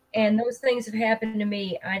 Absolutely, and those things have happened to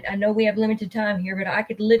me. I know we have limited time here, but I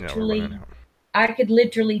could literally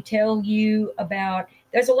tell you about.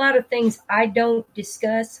 There's a lot of things I don't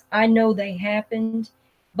discuss. I know they happened.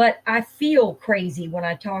 But I feel crazy when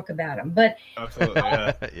I talk about them. But absolutely,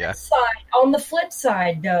 yeah. On the flip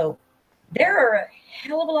side, though, there are a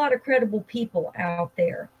hell of a lot of credible people out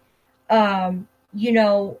there, that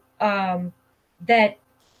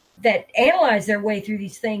analyze their way through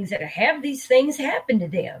these things, that have these things happen to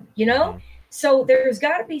them. So there's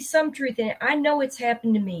got to be some truth in it. I know it's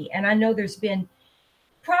happened to me, and I know there's been.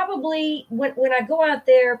 Probably when I go out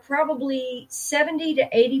there, probably 70 to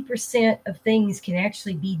 80% of things can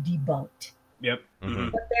actually be debunked. Yep. Mm-hmm.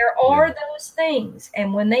 But there are those things,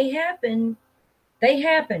 and when they happen, they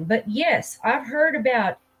happen. But yes, I've heard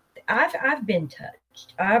about. I've been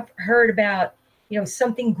touched. I've heard about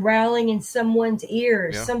something growling in someone's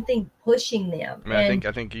ears, something pushing them. I mean,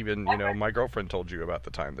 I think even my girlfriend told you about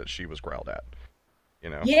the time that she was growled at.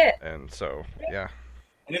 Yeah. And so yeah.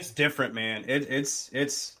 And it's different, man. It's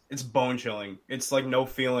bone chilling. It's like no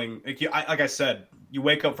feeling. Like I said, you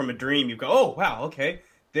wake up from a dream, you go, oh wow, okay.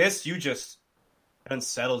 This just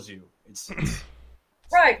unsettles you. It's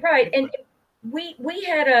right. And we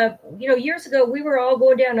had years ago we were all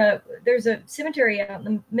going down there's a cemetery out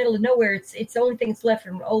in the middle of nowhere. It's the only thing that's left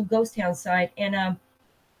from an old ghost town site, and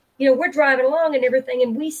we're driving along and everything,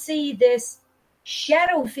 and we see this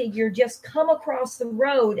shadow figure just come across the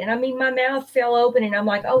road, and I mean my mouth fell open, and I'm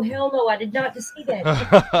like, oh hell no, I did not just see that.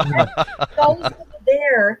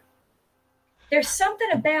 There's something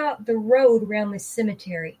about the road around this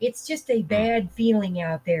cemetery. It's just a bad feeling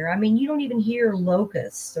out there. I mean, you don't even hear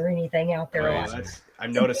locusts or anything out there. I've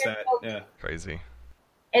noticed that. Yeah, crazy.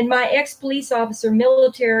 And my ex-police officer,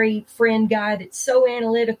 military friend guy that's so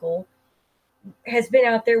analytical, has been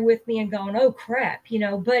out there with me and gone, oh crap,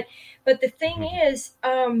 but the thing is,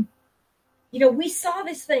 we saw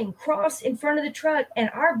this thing cross in front of the truck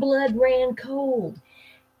and our blood ran cold,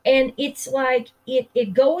 and it's like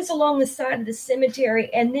it goes along the side of the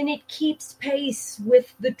cemetery and then it keeps pace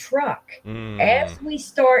with the truck as we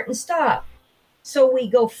start and stop. So we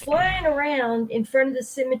go flying around in front of the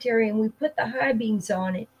cemetery and we put the high beams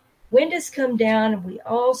on it. Windows come down and we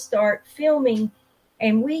all start filming,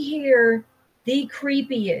 and we hear the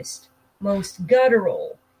creepiest, most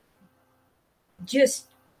guttural, just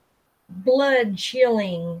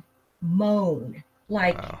blood-chilling moan,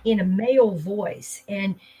 in a male voice.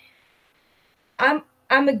 And I'm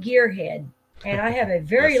a gearhead, and I have a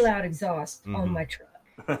very loud exhaust on my truck.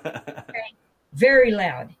 Okay? Very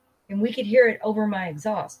loud, and we could hear it over my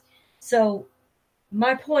exhaust. So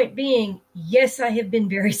my point being, yes, I have been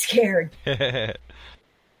very scared.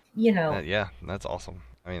 Yeah, that's awesome.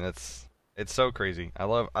 I mean, it's so crazy. I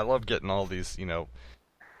love getting all these,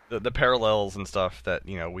 the parallels and stuff that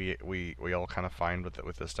we all kind of find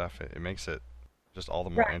with this stuff. It makes it just all the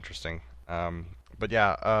more interesting. But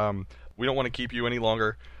yeah, we don't want to keep you any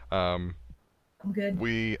longer. I'm good.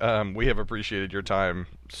 We have appreciated your time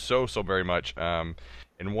so very much.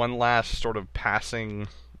 in one last sort of passing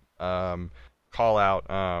call out,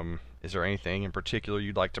 is there anything in particular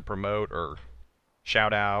you'd like to promote or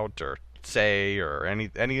shout out or say, or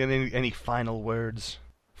any final words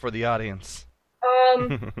for the audience?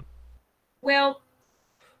 Well,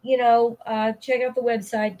 check out the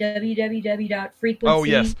website www.frequency. Oh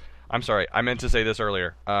yes, I'm sorry, I meant to say this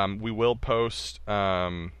earlier. We will post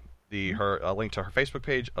a link to her Facebook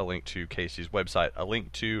page, a link to Casey's website, a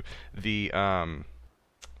link to the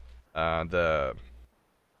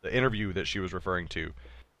interview that she was referring to.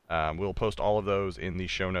 We'll post all of those in the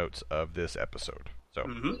show notes of this episode. So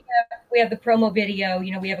we have the promo video.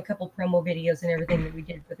 We have a couple promo videos and everything that we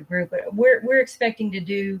did for the group. But we're expecting to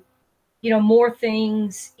do, more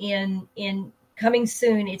things in coming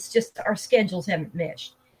soon. It's just our schedules haven't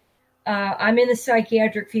meshed. I'm in the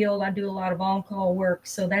psychiatric field. I do a lot of on-call work,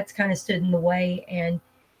 so that's kind of stood in the way. And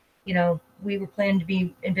we were planning to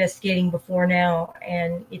be investigating before now,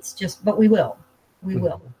 and it's just, but we will.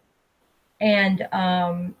 And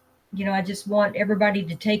I just want everybody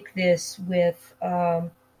to take this with,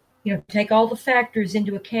 take all the factors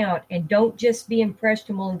into account, and don't just be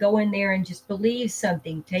impressionable and go in there and just believe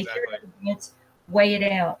something. Take your evidence, weigh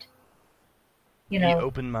it out. Be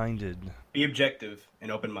open-minded. Be objective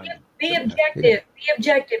and open-minded. Be objective. Be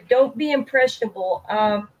objective. Don't be impressionable.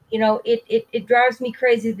 It drives me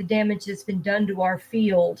crazy, the damage that's been done to our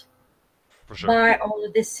field For sure. by all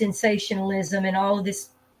of this sensationalism and all of this,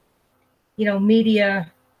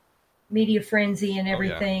 media frenzy and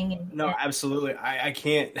everything. Oh, yeah. No, absolutely. I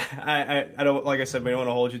can't. I don't. Like I said, we don't want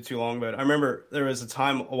to hold you too long. But I remember there was a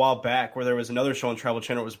time a while back where there was another show on Travel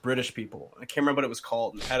Channel. It was British people. I can't remember what it was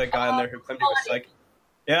called. And it had a guy in there who claimed he was psychic.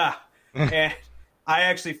 Yeah, and I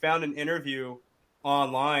actually found an interview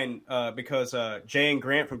online because Jay and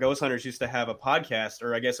Grant from Ghost Hunters used to have a podcast,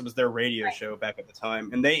 or I guess it was their radio show back at the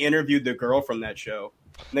time, and they interviewed the girl from that show.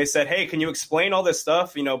 And they said, "Hey, can you explain all this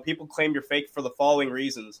stuff? People claim you're fake for the following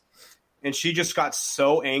reasons." And she just got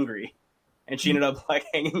so angry, and she ended up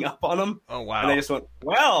hanging up on them. Oh wow! And they just went,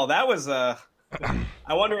 "Well, that was I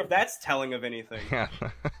wonder if that's telling of anything."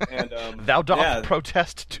 And thou dost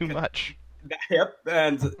protest too much. Yep,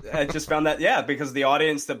 and I just found that because the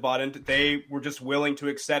audience that bought into, they were just willing to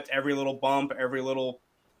accept every little bump, every little,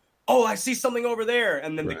 oh, I see something over there,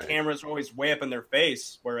 and then the cameras are always way up in their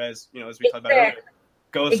face. Whereas, as we talked about earlier,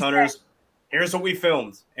 Ghost Hunters, here's what we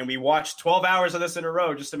filmed, and we watched 12 hours of this in a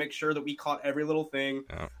row just to make sure that we caught every little thing.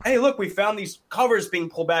 Oh. Hey, look, we found these covers being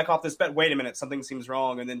pulled back off this bed. Wait a minute, something seems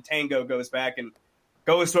wrong. And then Tango goes back and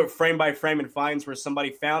goes to it frame by frame and finds where somebody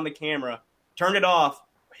found the camera, turned it off,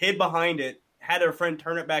 hid behind it, had their friend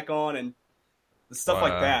turn it back on, and the stuff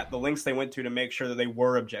like that. The links they went to make sure that they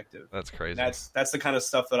were objective. That's crazy. That's the kind of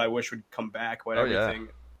stuff that I wish would come back when everything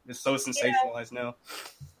is so sensationalized now.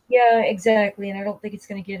 Yeah, exactly, and I don't think it's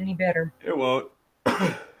going to get any better. It won't.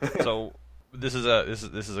 So this is a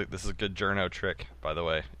good journo trick, by the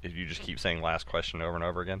way. If you just keep saying last question over and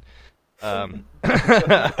over again.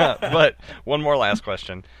 But one more last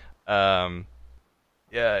question.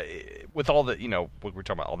 Yeah, with all the, what we're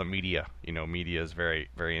talking about, all the media, media is very,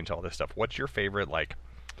 very into all this stuff. What's your favorite,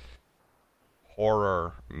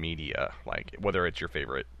 horror media? Whether it's your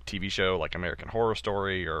favorite TV show, like American Horror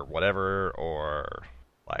Story or whatever, or,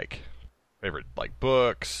 favorite,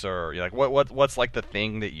 books, or, what's, the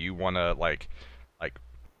thing that you want to,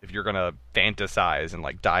 if you're going to fantasize and,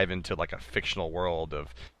 dive into, a fictional world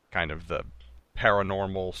of kind of the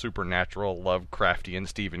paranormal, supernatural, Lovecraftian,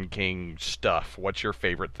 Stephen King stuff. What's your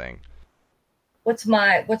favorite thing? What's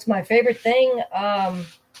my favorite thing? I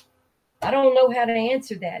don't know how to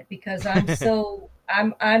answer that because I'm so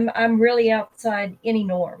I'm really outside any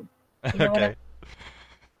norm. You know okay.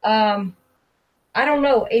 I don't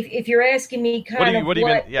know if you're asking me what have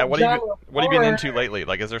you been into lately?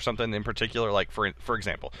 Is there something in particular? For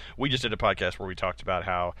example, we just did a podcast where we talked about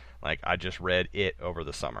how I just read It over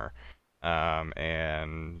the summer. We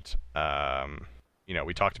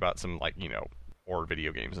talked about some horror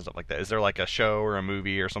video games and stuff like that. Is there a show or a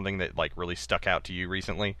movie or something that really stuck out to you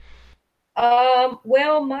recently?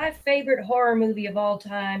 Well, my favorite horror movie of all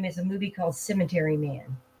time is a movie called Cemetery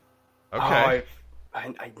Man. Okay.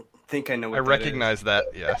 I think I know what I recognize that,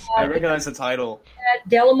 yes. I recognize the title.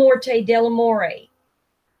 Delamore.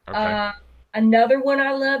 Okay. Another one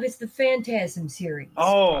I love is the Phantasm series.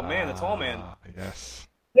 Oh, man, the Tall Man. Yes.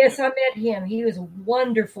 Yes, I met him. He was a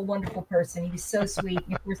wonderful, wonderful person. He was so sweet.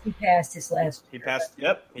 And of course, he passed this last year.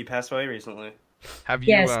 He passed away recently. Have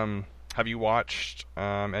you watched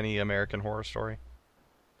any American Horror Story?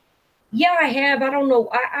 Yeah, I have. I don't know.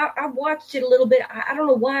 I watched it a little bit. I don't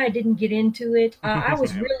know why I didn't get into it. I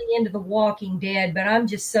was really into The Walking Dead, but I'm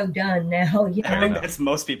just so done now. You I think know. that's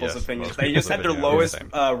most people's opinion. most They people's just had their opinion. lowest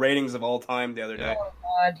Same. ratings of all time the other day. Oh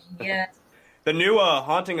God, yes. The new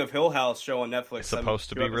Haunting of Hill House show on Netflix. It's supposed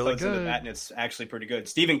to two be really episodes into good. that, and it's actually pretty good.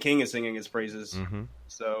 Stephen King is singing his praises. Mm-hmm.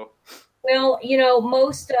 So Well,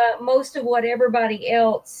 most of what everybody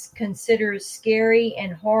else considers scary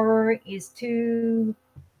and horror is too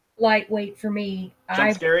lightweight for me.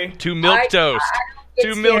 jump scary. Two milk toast. Get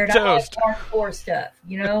Two milk scared. I like toast. hardcore stuff.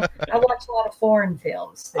 I watch a lot of foreign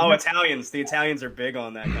films. Oh, Italians. The Italians are big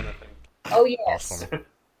on that kind of thing. Oh yes, Awesome.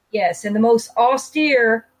 yes, and the most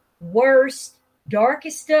austere, worst,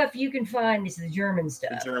 darkest stuff you can find is the German The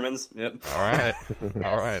stuff. Germans. Yep. All right.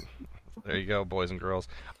 All right. There you go, boys and girls.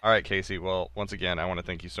 All right, Casey. Well, once again, I want to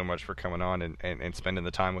thank you so much for coming on and spending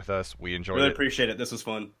the time with us. We enjoyed Really it appreciate it. This was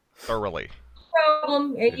fun. thoroughly.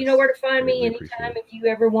 Problem. You know where to find me Really appreciate anytime it. if you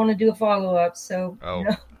ever want to do a follow up. So Oh,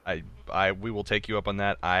 we will take you up on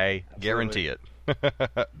that. I guarantee it.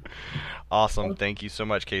 Awesome. Thank you so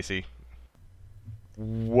much, Casey.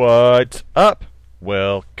 What's up?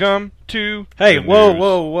 Welcome to. Hey, the whoa, news.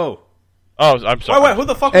 whoa, whoa. Oh, I'm sorry. Wait, who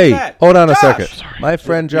the fuck was Hey, that? hold on a Josh! second. Sorry. My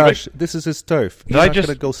friend Josh, this is his turf. He's I not just-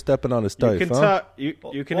 going to go stepping on his You turf, can, huh? you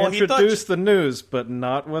can Well, he thought introduce the news, but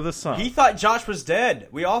not with a song. He thought Josh was dead.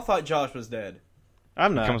 We all thought Josh was dead.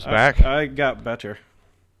 I'm not. comes back. I got better.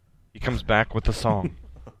 He comes back with the song.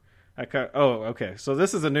 Oh, okay. So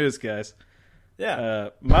this is the news, guys. Yeah.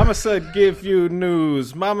 Mama said give you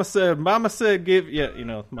news. Mama said give...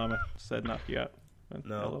 Yeah, Mama said knock you out.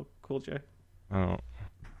 No. Hello, Cool J. Oh.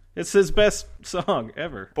 It's his best song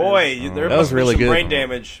ever. Boy, there That must was be really some good. brain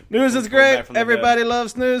damage. News is Going back great. from the Everybody dead.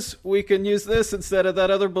 loves news. We can use this instead of that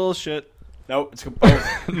other bullshit. Nope, it's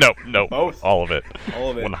both. No. Both. All of it. All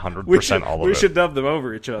of it. 100% all of We it. should dub them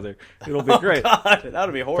over each other. It'll be great. God, that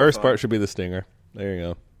would be horrible. First part should be the stinger. There you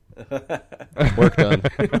go. Work done.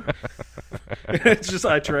 It's just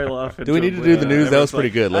I trail off. Do we need to do the news? That was pretty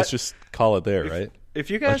good. Let's just call it there, right? If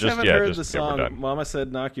you guys just- haven't yeah, heard just- the yeah, we're song done. "Mama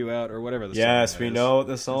Said Knock You Out" or whatever the Yes, song we is, know what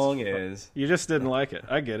the song is. you just didn't like it.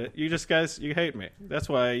 I get it. You hate me. That's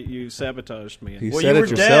why you sabotaged me. You Well, said you it were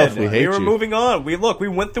yourself. dead. We hate were you. moving on. We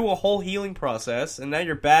went through a whole healing process, and now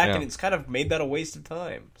you're back, Yeah. and it's kind of made that a waste of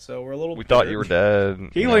time. So we're a little. We thought you were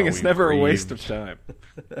dead. Healing No, is we never a waste grieved. of time.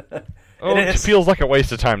 Oh, It it is. feels like a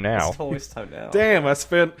waste of time now. It's a waste of time now. Damn, I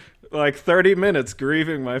spent like 30 minutes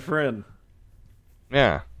grieving my friend.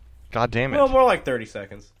 Yeah. God damn it. Well, more like 30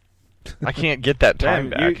 seconds. I can't get that time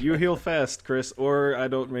Damn, back. you heal fast, Chris, or I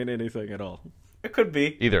don't mean anything at all. It could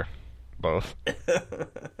be. Either. Both.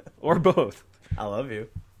 Or both. I love you.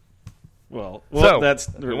 Well, So, that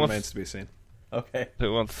who wants- remains to be seen. Okay.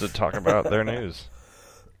 Who wants to talk about their news?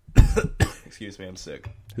 Excuse me, I'm sick.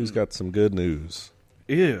 Who's got some good news?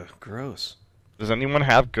 Ew, gross. Does anyone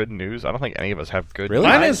have good news? I don't think any of us have good Really?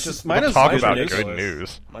 news. Mine Mine's is just- mine We'll is talk mine's about ridiculous. good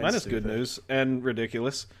news. Mine is good stupid. news and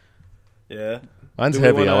ridiculous. Yeah. Mine's Do we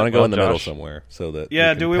heavy. I wanna- want to go well, in the middle Josh. somewhere so that Yeah,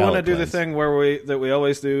 we do can we want to palate do the cleanse. thing where we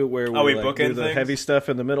always do where we we like, bookend do the things? heavy stuff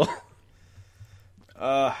in the middle?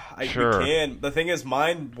 Sure. We can. The thing is,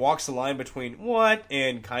 mine walks the line between what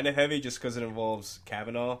and kind of heavy, just because it involves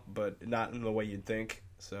Kavanaugh, but not in the way you'd think.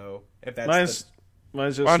 So if that's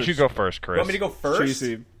Mine's just Why don't you go first, you Chris? want me to go first?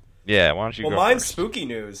 cheesy. Yeah, why don't you Well, go mine's first? spooky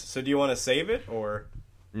news. So do you want to save it or?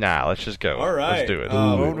 Nah, let's just go. All right. Let's do it.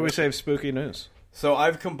 When do we save spooky news? So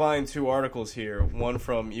I've combined two articles here, one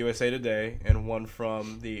from USA Today and one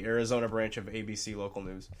from the Arizona branch of ABC Local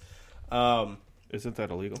News. Isn't that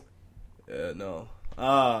illegal? No.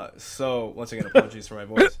 So once again, apologies for my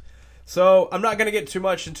voice. So I'm not going to get too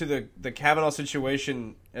much into the Kavanaugh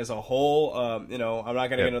situation as a whole. I'm not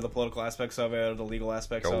going to get into the political aspects of it or the legal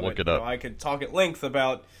aspects Go of look it. it up. I could talk at length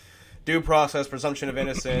about due process, presumption of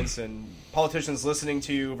innocence, and politicians listening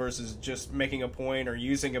to you versus just making a point or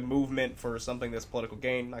using a movement for something that's political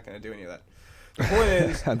gain. Not going to do any of that. The point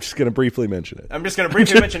is, I'm just going to briefly mention it. I'm just going to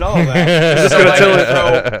briefly mention all of that. Just so gonna I tell can it-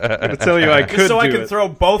 throw- I'm gonna tell you I could just so I do can it. throw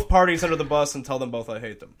both parties under the bus and tell them both I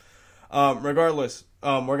hate them. Regardless,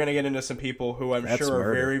 we're going to get into some people who I'm That's sure are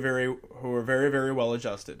murder. very, very well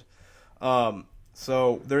adjusted.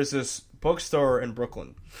 So there's this bookstore in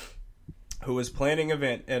Brooklyn who was planning an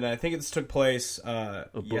event, and I think it took place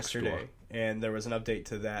yesterday, and there was an update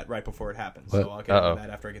to that right before it happened. So I'll get into that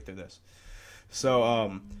after I get through this. So,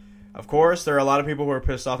 of course, there are a lot of people who are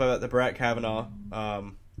pissed off about the Brett Kavanaugh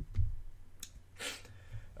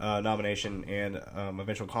nomination and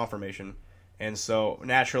eventual confirmation. And so,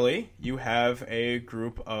 naturally, you have a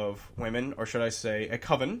group of women, or should I say a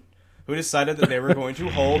coven, who decided that they were going to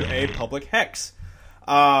hold a public hex.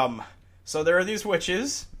 So there are these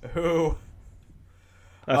witches who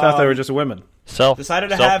I thought they were just women. decided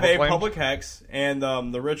to have a public hex, and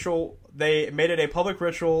the ritual, they made it a public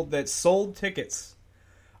ritual that sold tickets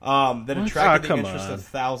that attracted the interest of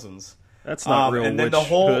thousands. That's not real. And then the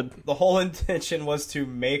whole intention was to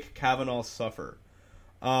make Kavanaugh suffer.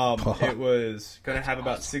 It was going to have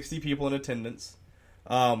about 60 people in attendance.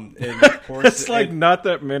 And of course, That's not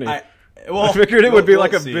that many. I Well, figured it would be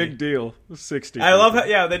like a see. big deal. 60. I love how,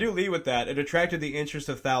 yeah, they do lead with that. It attracted the interest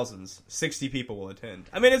of thousands. 60 people will attend.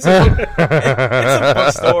 I mean, it's a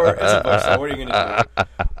bookstore. It's a bookstore. What are you going to do?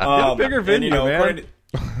 Get a bigger venue, man.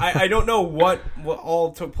 I don't know what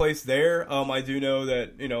all took place there. I do know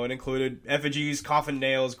that, it included effigies, coffin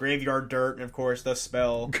nails, graveyard dirt, and of course the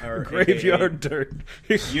spell. Graveyard dirt.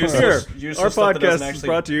 Useless Our stuff that doesn't podcast is actually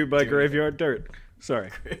brought to you by do Graveyard Dirt.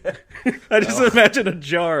 Sorry. I just imagine a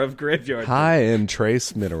jar of graveyard high in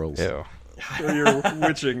trace minerals. Ew. for your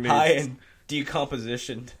witching needs. high in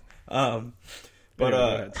decomposition. Carbon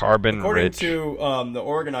according rich. to the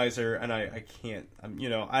organizer, and I can't,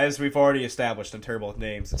 as we've already established, I'm terrible with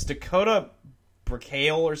names. It's Dakota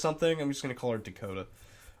Brickale or something. I'm just going to call her Dakota.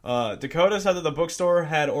 Dakota said that the bookstore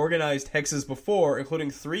had organized hexes before, including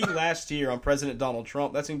 3 last year on President Donald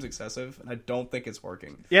Trump. That seems excessive, and I don't think it's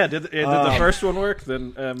working. Yeah, did the first one work?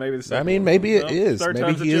 Then maybe the second I mean, one. maybe it Well, is. third Maybe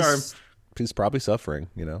time's a he charm. is. He's probably suffering.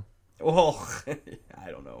 Well, I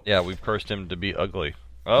don't know. Yeah, we've cursed him to be ugly.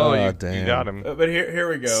 Oh, you damn. got him. But here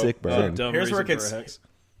we go. Sick burn. Dumb Here's where it reason gets. for a hex.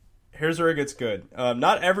 Here's where it gets good.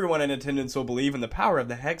 Not everyone in attendance will believe in the power of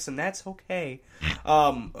the hex, and that's okay.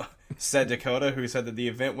 Said Dakota, who said that the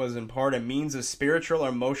event was in part a means of spiritual or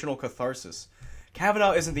emotional catharsis.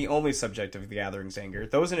 Kavanaugh isn't the only subject of the gathering's anger.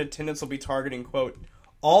 Those in attendance will be targeting, quote,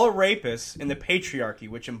 all rapists in the patriarchy,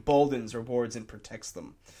 which emboldens, rewards, and protects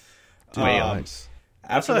them. Nice.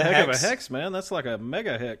 That's After a the heck hex, of a hex, man. That's like a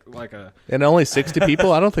mega hex. And only 60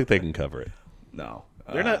 people? I don't think they can cover it. No.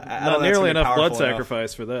 They're not I don't not think it's nearly gonna be enough blood powerful enough.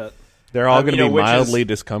 sacrifice for that. They're all going to be witches- mildly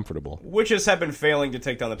discomfortable. Witches have been failing to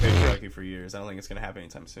take down the patriarchy for years. I don't think it's going to happen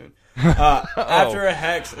anytime soon. After a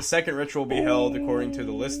hex, a second ritual will be held according to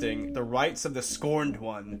the listing. The rights of the scorned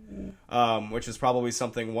one, which is probably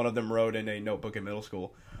something one of them wrote in a notebook in middle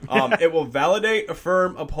school. It will validate,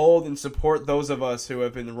 affirm, uphold, and support those of us who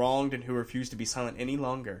have been wronged and who refuse to be silent any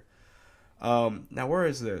longer. Now, where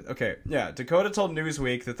is this? Okay, yeah. Dakota told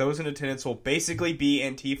Newsweek that those in attendance will basically be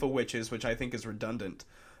Antifa witches, which I think is redundant.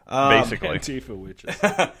 Basically. Antifa witches.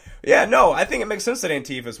 Yeah, no, I think it makes sense that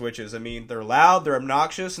Antifa's witches. I mean, they're loud, they're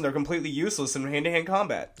obnoxious, and they're completely useless in hand-to-hand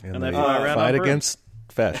combat. And they they fly around fight on brooms. against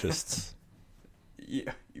fascists.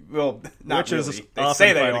 Yeah, well, not Witches really. They often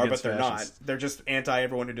say they fight are, but against they're fascists. not. They're just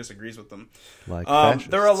anti-everyone who disagrees with them. Like fascists.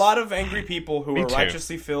 There are a lot of angry people who Me are too.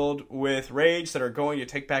 righteously filled with rage that are going to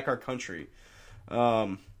take back our country.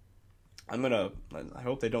 I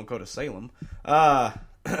hope they don't go to Salem.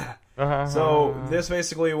 So this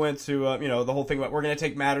basically went to, the whole thing about we're going to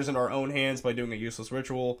take matters in our own hands by doing a useless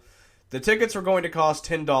ritual. The tickets were going to cost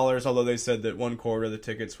 $10, although they said that 1/4 of the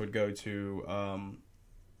tickets would go to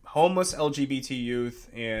homeless LGBT youth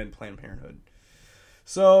and Planned Parenthood.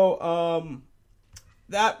 So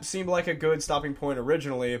that seemed like a good stopping point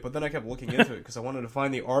originally, but then I kept looking into it because I wanted to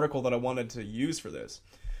find the article that I wanted to use for this.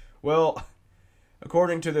 Well,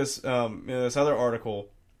 according to this this other article,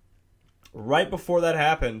 right before that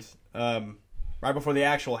happened, right before the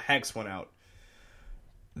actual hex went out,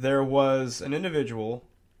 there was an individual.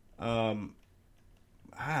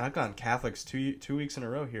 I've gone Catholics two weeks in a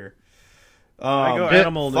row here. I go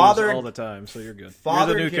animal news all the time, so you're good.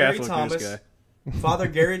 Father You're the new Gary Catholic Thomas, news guy. Father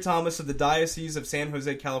Gary Thomas of the Diocese of San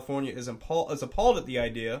Jose, California, is appalled at the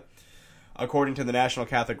idea, according to the National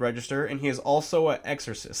Catholic Register, and he is also an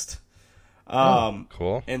exorcist.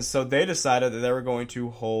 Cool. And so they decided that they were going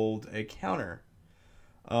to hold a counter.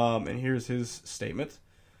 And here's his statement.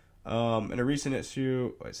 In a recent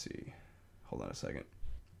issue, let's see. Hold on a second.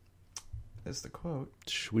 That's the quote.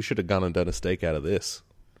 We should have gone and done a steak out of this.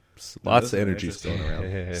 Lots this of is energy interesting. still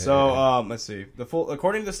around. So, let's see.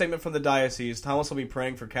 According to the statement from the diocese, Thomas will be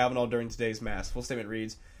praying for Kavanaugh during today's Mass. Full statement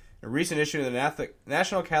reads, in a recent issue in the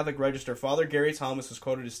National Catholic Register, Father Gary Thomas was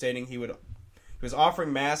quoted as stating he was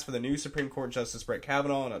offering Mass for the new Supreme Court Justice Brett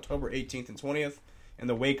Kavanaugh on October 18th and 20th in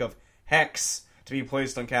the wake of hex to be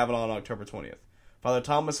placed on Kavanaugh on October 20th. Father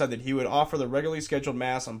Thomas said that he would offer the regularly scheduled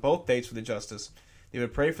Mass on both dates for the Justice. He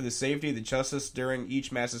would pray for the safety of the Justice during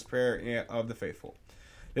each Mass's prayer of the faithful.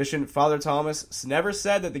 In addition, Father Thomas never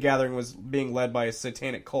said that the gathering was being led by a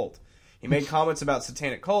satanic cult. He made comments about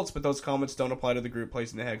satanic cults, but those comments don't apply to the group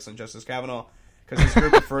placing the hex on Justice Kavanaugh, because his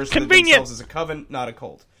group refers to themselves as a coven, not a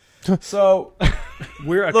cult. So,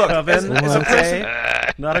 We're a look, coven, as a person,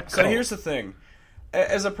 not a cult. so here's the thing.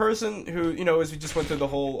 as a person who, as we just went through the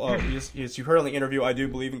whole, you heard on the interview, I do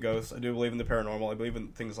believe in ghosts, I do believe in the paranormal, I believe in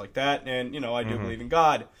things like that, and, I do believe in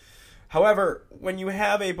God. However, when you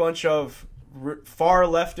have a bunch of far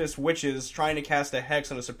leftist witches trying to cast a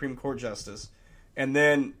hex on a Supreme Court justice, and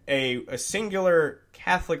then a singular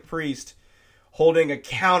Catholic priest holding a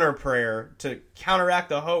counter prayer to counteract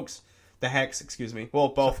the hoax, the hex, excuse me. Well,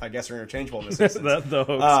 both, I guess, are interchangeable in this instance. the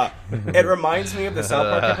hoax. It reminds me of the South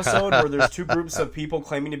Park episode where there's two groups of people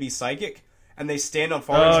claiming to be psychic, and they stand on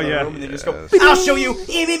far ends of the room, and they just go, I'll show you!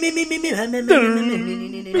 And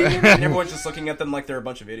everyone's just looking at them like they're a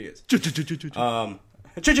bunch of idiots.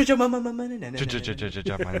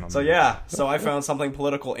 So I found something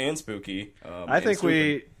political and spooky. I think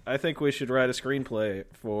we should write a screenplay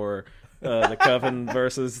for the Coven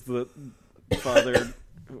versus the Father,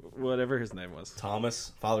 whatever his name was.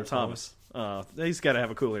 Father Thomas. He's got to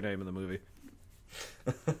have a cooler name in the movie.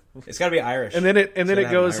 It's got to be Irish. And then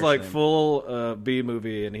it goes like full B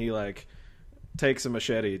movie, and he like takes a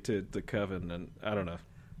machete to the Coven, and I don't know.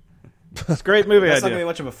 It's a great movie That's idea. not going to be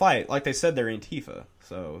much of a fight. Like they said, they're Antifa,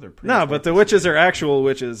 so they're pretty. No, but the witches are actual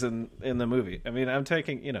witches in the movie. I mean, I'm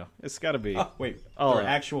taking, it's got to be. Oh, wait, all they're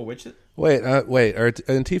actual witches? Wait, are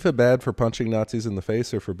Antifa bad for punching Nazis in the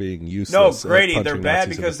face or for being useless? No, Grady, they're punching bad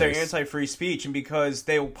Nazis in because the they're face? anti-free speech and because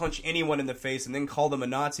they will punch anyone in the face and then call them a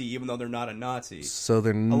Nazi even though they're not a Nazi. So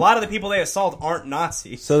they're a lot of the people they assault aren't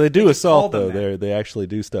Nazis. So they do assault call them though. that. They actually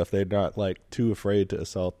do stuff. They're not like too afraid to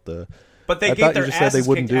assault the. But they I get thought their you just said they asses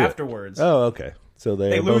wouldn't kicked do afterwards. It. Oh, okay. So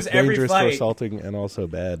they are lose both every dangerous for fight. assaulting and also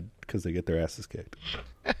bad because they get their asses kicked.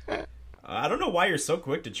 I don't know why you're so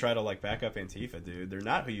quick to try to like back up Antifa, dude. They're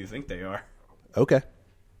not who you think they are. Okay.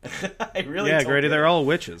 I really Yeah, don't Grady, get they're it. all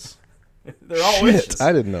witches. They're all Shit, witches.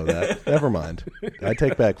 I didn't know that. Never mind. I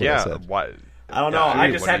take back what I Yeah, said. why? I don't know. Yeah, I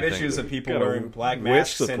just what do have you think? issues of people Got a wearing black witch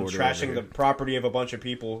masks and supporter trashing over the here. property of a bunch of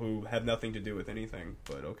people who have nothing to do with anything.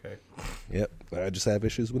 But okay. Yep. I just have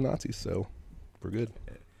issues with Nazis, so we're good.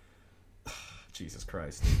 Jesus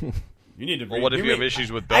Christ. You need to Well, what if you have issues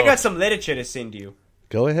with both? I got some literature to send you.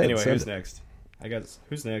 Go ahead. Anyway, send who's it. next?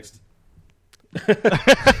 Who's next?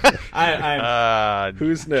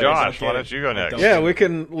 Who's next? Josh, why Okay. don't you go next? Yeah, we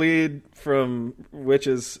can lead from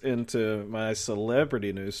witches into my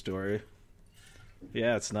celebrity news story.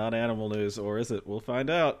 Yeah, it's not animal news, or is it? We'll find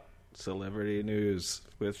out. Celebrity news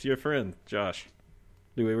with your friend, Josh.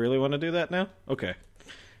 Do we really want to do that now? Okay.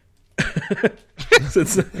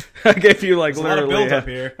 Since I gave you like There's a lot of literally build up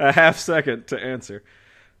here. a half second to answer.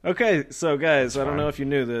 Okay, so guys, I don't know if you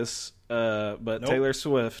knew this, but Nope. Taylor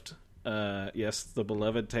Swift, yes, the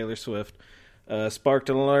beloved Taylor Swift, sparked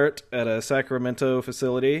an alert at a Sacramento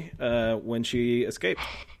facility when she escaped.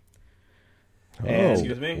 Oh,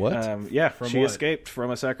 Excuse me? What? Yeah, From she what? escaped from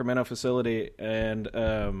a Sacramento facility,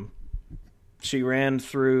 and she ran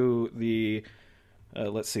through the.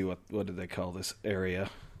 Let's see, what did they call this area?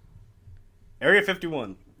 Area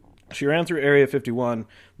 51. She ran through Area 51,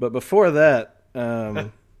 but before that,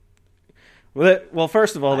 well,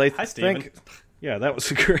 first of all, they Hi, Steven. think, yeah, that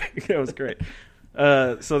was great. That was great.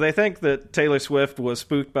 So they think that Taylor Swift was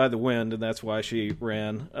spooked by the wind, and that's why she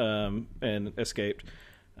ran and escaped.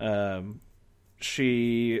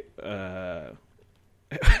 She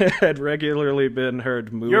had regularly been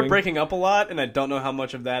heard mooing. You're breaking up a lot, and I don't know how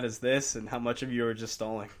much of that is this and how much of you are just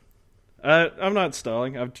stalling. I'm not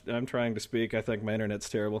stalling. I'm trying to speak. I think my internet's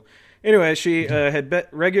terrible. Anyway, she had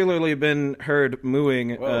regularly been heard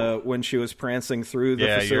mooing when she was prancing through the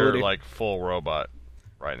facility. You're like full robot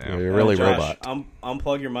right now. You're really Josh, robot.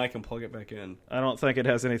 Unplug your mic and plug it back in. I don't think it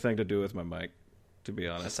has anything to do with my mic, to be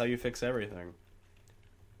honest. That's how you fix everything.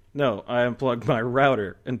 No, I unplugged my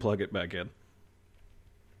router and plug it back in.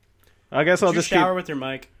 I guess Did I'll you just shower with your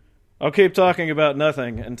mic? I'll keep talking about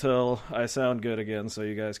nothing until I sound good again, so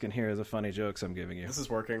you guys can hear the funny jokes I'm giving you. This is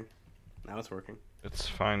working. Now it's working. It's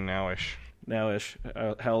fine nowish. Nowish.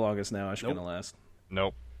 How long is nowish Nope. gonna last?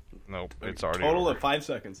 Nope. It's already Total over. of 5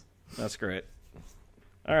 seconds. That's great.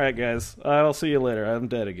 All right, guys. I'll see you later. I'm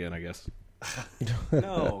dead again, I guess.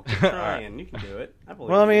 No, keep trying. You can do it. I believe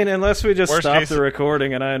Well, I you. mean, unless we just Worst stop case- the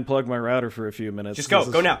recording and I unplug my router for a few minutes. Just go. this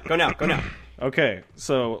is- Go now. Go now. Go now. Okay,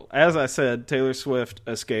 so as I said, Taylor Swift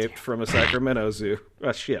escaped from a Sacramento zoo.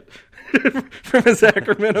 Oh, shit. From a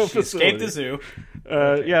Sacramento She facility. escaped the zoo.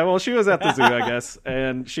 Yeah, well, she was at the zoo, I guess,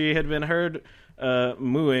 and she had been heard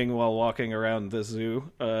mooing while walking around the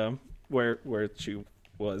zoo, where she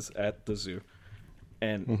was at the zoo.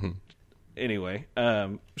 And anyway,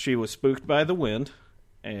 she was spooked by the wind,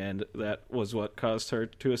 and that was what caused her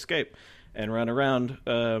to escape and run around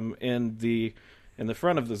in in the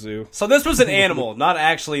front of the zoo. So this was an animal, not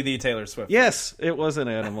actually the Taylor Swift. Yes, it was an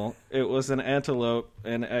animal. It was an antelope,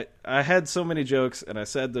 and I had so many jokes, and I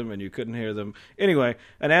said them, and you couldn't hear them. Anyway,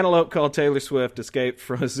 an antelope called Taylor Swift escaped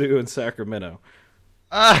from a zoo in Sacramento.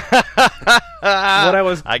 I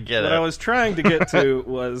get it. What I was trying to get to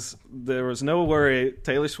was there was no worry.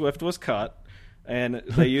 Taylor Swift was caught, and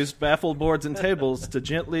they used baffle boards and tables to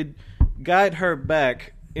gently guide her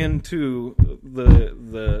back into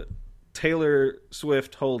the Taylor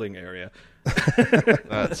Swift holding area.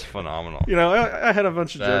 That's phenomenal. You know, I had a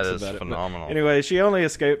bunch of jokes about it. That is phenomenal. Anyway, she only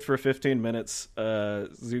escaped for 15 minutes.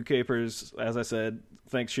 Zookeepers, as I said,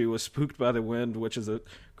 think she was spooked by the wind, which is a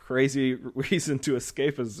crazy reason to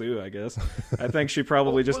escape a zoo, I guess. I think she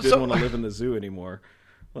probably just didn't want to live in the zoo anymore.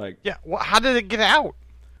 Like, yeah. Well, how did it get out?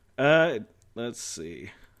 Let's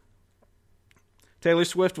see. Taylor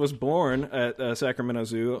Swift was born at Sacramento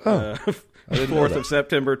Zoo, 4th of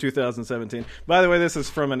September 2017. By the way, this is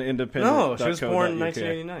from an independent. No, she was born in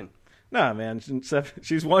 1989. Nah, man,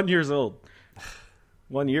 she's 1 year old.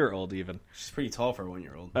 1 year old, even. She's pretty tall for a 1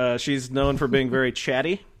 year old. She's known for being very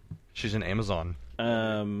chatty. She's an Amazon.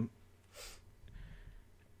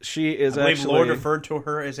 She is I believe actually. Lord referred to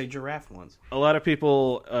her as a giraffe once. A lot of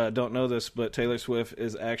people don't know this, but Taylor Swift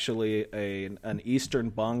is actually an eastern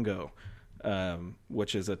bongo,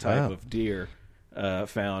 which is a type of deer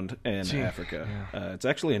found in Africa. Yeah. It's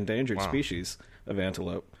actually an endangered species of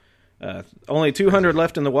antelope. Only 200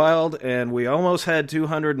 left in the wild, and we almost had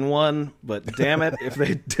 201, but damn it if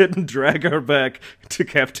they didn't drag her back to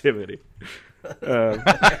captivity. That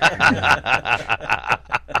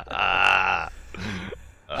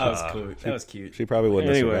was cool. That was cute. She probably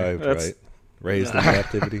wouldn't have survived, right? Raised in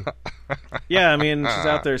captivity. Yeah, I mean, she's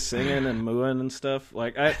out there singing and mooing and stuff.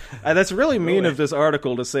 Like, I that's really mean of this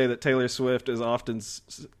article to say that Taylor Swift is often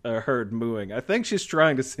heard mooing. I think she's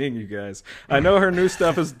trying to sing, you guys. I know her new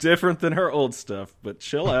stuff is different than her old stuff, but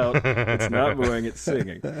chill out. It's not mooing, it's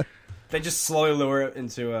singing. They just slowly lure it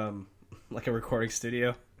into like a recording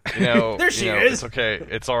studio. You know, there she is. It's okay.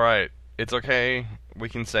 It's all right. It's okay. We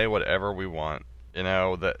can say whatever we want. You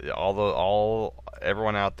know that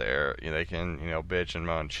everyone out there, they can bitch and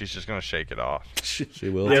moan. She's just gonna shake it off. She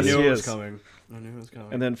will. Yes, I knew she it was is. coming. I knew it was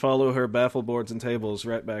coming. And then follow her baffle boards and tables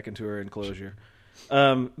right back into her enclosure.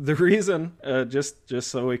 The reason, just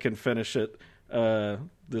so we can finish it,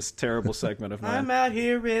 this terrible segment of mine. I'm out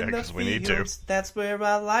here in the we need to. fields. That's where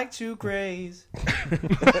I like to graze.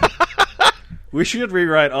 We should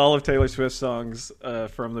rewrite all of Taylor Swift's songs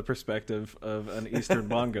from the perspective of an Eastern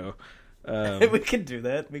bongo. We can do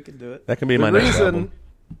that. We can do it. That can be my next album.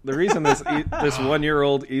 The reason this 1 year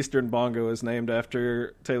old Eastern bongo is named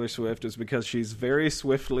after Taylor Swift is because she's very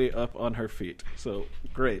swiftly up on her feet. So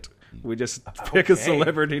great. We just pick a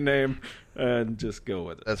celebrity name and just go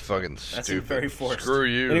with it. That's fucking stupid. That's very forced. Screw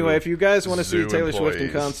you. Anyway, if you guys want to see Taylor Swift in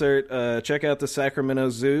employees. concert, check out the Sacramento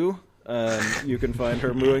Zoo. You can find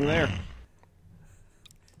her mooing there.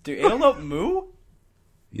 Do antelope moo?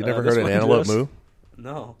 You never this heard an one antelope does. moo?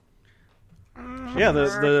 No. Yeah,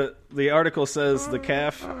 the article says the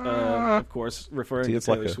calf, of course, referring to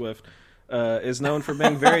Taylor Swift, is known for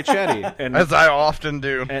being very chatty, and as I often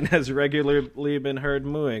do, and has regularly been heard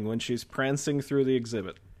mooing when she's prancing through the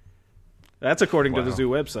exhibit. That's according to the zoo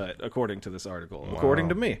website, according to this article, according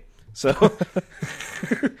to me. So,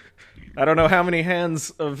 I don't know how many hands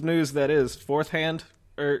of news that is. Fourth hand?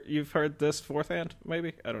 Or you've heard this fourth hand,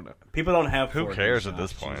 maybe? I don't know. People don't have Who cares at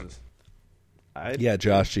this point? Yeah,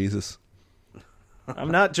 Josh Jesus.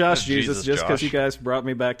 I'm not Josh Jesus Jesus, just because Josh. you guys brought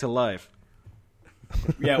me back to life.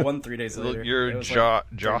 Yeah, 3 days later. Look, you're It was like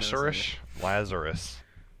 3 minutes Josherish Lazarus.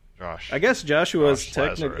 Josh. I guess Joshua's Josh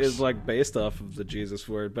technic Lazarus. is like based off of the Jesus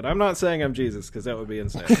word, but I'm not saying I'm Jesus because that would be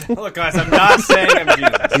insane. later. Look, guys, I'm not saying I'm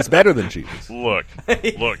Jesus. He's better than Jesus. Look,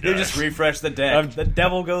 You guys. just refresh the deck. The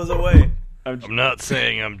devil goes away. I'm not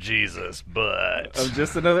saying I'm Jesus, but I'm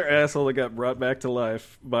just another asshole that got brought back to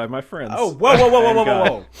life by my friends. Oh, whoa. And God.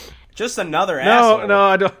 Whoa. Just another asshole. No,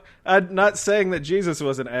 I don't. I'm not saying that Jesus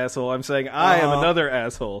was an asshole. I'm saying I am another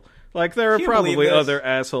asshole. Like, there are Can you probably believe this? other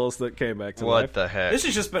assholes that came back to what life. the heck? This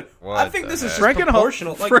has just been. What I think the this is heck? just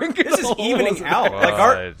proportional. Like, this is Frankenhole evening wasn't out. that? Like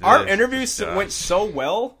our What? interviews Josh. went so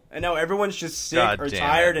well, and now everyone's just sick God or damn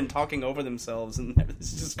tired it. and talking over themselves, and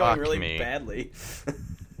this is just going Fuck really me. badly.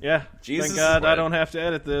 Yeah. Jesus. Thank God I What? don't have to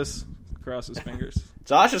edit this. Cross his fingers.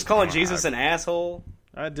 Josh is calling Jesus an asshole.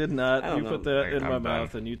 I did not. I don't You know. put that in I'm my done.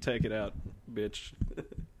 mouth and you take it out, bitch.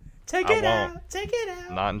 Take I it won't. out. Take it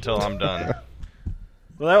out. Not until I'm done.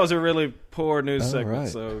 Well, that was a really poor news All segment, right.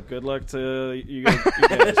 so good luck to you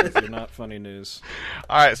guys with your not funny news.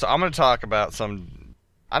 All right, so I'm going to talk about some.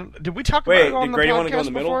 Did we talk Wait, about it on did the Grady podcast wanna go in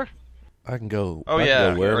the middle? before? I can go. Oh I can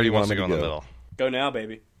yeah, go wherever already you want wants to me go in the middle. Go now,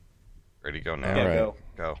 baby. Ready, go now. Yeah, right. go.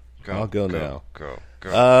 Go. I'll go now.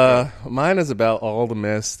 Go. Mine is about all the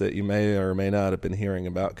mess that you may or may not have been hearing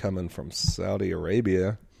about coming from Saudi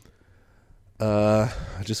Arabia. I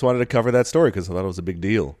just wanted to cover that story because I thought it was a big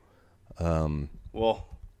deal. Well,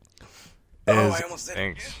 As- I almost did.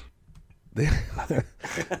 Thanks.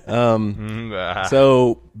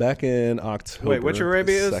 So back in October. Wait, which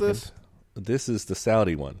Arabia is 2nd, this? This is the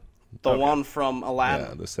Saudi one. The one from Yeah,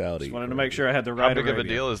 Aladdin. the Saudi. Just wanted to make sure I had the How right big of a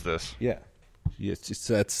Arabia. deal is this? Yeah,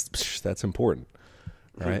 that's important,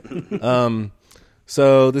 right?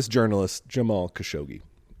 So this journalist Jamal Khashoggi,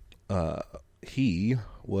 he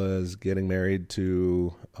was getting married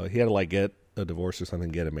to. He had to like get a divorce or something,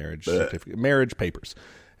 get a marriage certificate, marriage papers,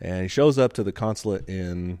 and he shows up to the consulate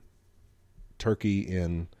in Turkey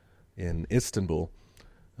in Istanbul,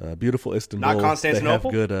 beautiful Istanbul. Not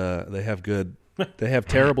Constantinople? They have good. They have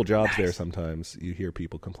terrible jobs there. Sometimes you hear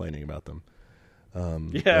people complaining about them.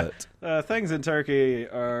 Yeah, things in Turkey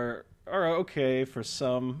are okay for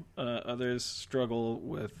some. Others struggle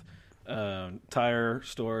with tire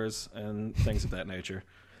stores and things of that nature.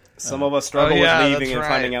 Some of us struggle yeah, with that's leaving and right.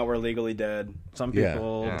 finding out we're legally dead. Some Yeah.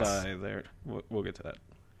 people Yes. die there. We'll get to that.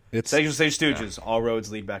 It's Sage Stooges. All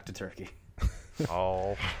roads lead back to Turkey.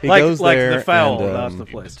 Oh, he like goes like there the foul, and, not the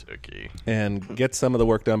place. Turkey. and get some of the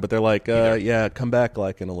work done, but they're like, yeah, come back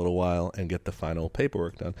like in a little while and get the final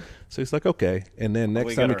paperwork done. So he's like, okay. And then next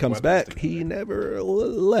we time got he our comes weapons back, to he never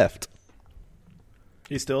left.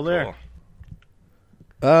 He's still there. Cool.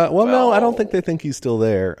 Well, no, I don't think they think he's still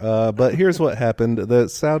there. But here's what happened. The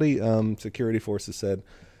Saudi security forces said,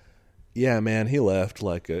 yeah, man, he left,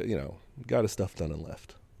 like, got his stuff done and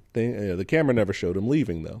left. The camera never showed him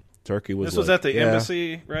leaving, though. Turkey was This was like, at the yeah.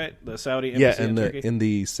 embassy, right? The Saudi Yeah, embassy in Turkey. in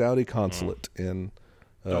the Saudi consulate in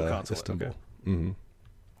consulate, Istanbul. okay. Mm-hmm.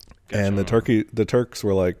 And the Turks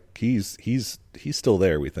were like, he's still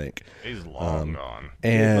there, we think. He's long gone.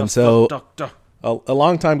 And so Doctor. a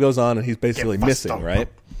long time goes on, and he's basically Get missing, fussed right?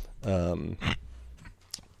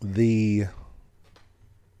 The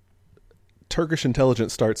Turkish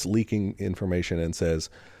intelligence starts leaking information and says,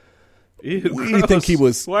 Ew, We gross. think he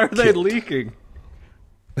was Why are they killed. leaking?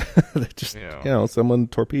 they just, Yeah. someone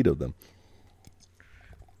torpedoed them.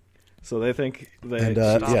 So they think they And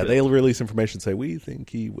stopped it. they release information and say, we think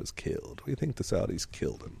he was killed. We think the Saudis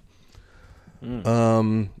killed him.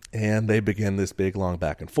 And they begin this big, long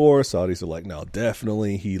back and forth. Saudis are like, no,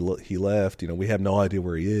 definitely he left. We have no idea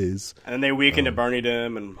where he is. And then they weekend to Bernie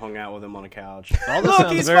him and hung out with him on a couch. All this Look,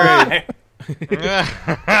 sounds he's very. fine.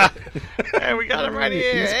 Hey, we got him right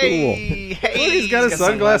here. He's Hey, hey. He's got his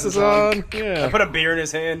sunglasses on. Yeah, Put a beer in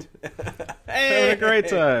his hand. having a great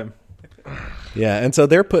time. Yeah, and so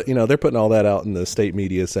they're putting all that out in the state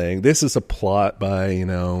media saying this is a plot by,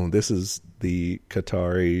 this is the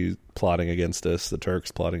Qatari plotting against us, the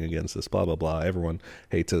Turks plotting against us, blah, blah, blah. Everyone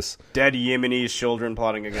hates us. Dead Yemenis children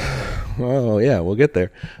plotting against him. Oh, yeah, we'll get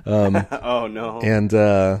there. Oh, no. And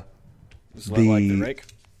Just like the rake.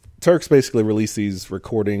 Turks basically released these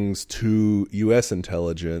recordings to U.S.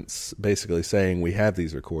 intelligence, basically saying we have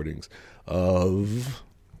these recordings of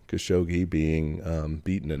Khashoggi being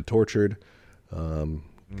beaten and tortured.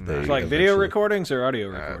 They Like video recordings or audio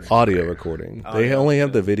recordings? audio recording. They only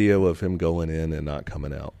have the video of him going in and not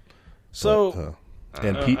coming out. So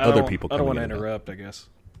And I other don't- people I coming don't want to in and out. interrupt. I guess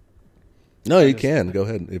No, you can go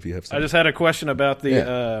ahead if you have I something. just had a question about the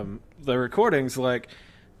Yeah. the recordings. Like,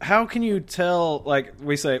 how can you tell? Like,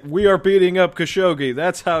 we say we are beating up Khashoggi.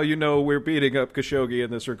 That's how you know we're beating up Khashoggi in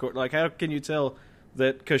this record. Like, how can you tell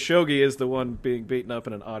that Khashoggi is the one being beaten up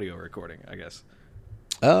in an audio recording? I guess.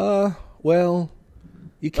 Well,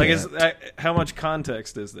 you Like, can't. how much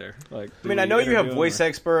context is there? Like, I mean, I know you have voice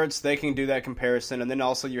experts; they can do that comparison, and then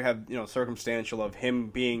also you have circumstantial of him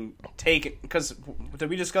being taken. Because did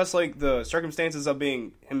we discuss like the circumstances of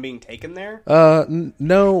him being taken there? No.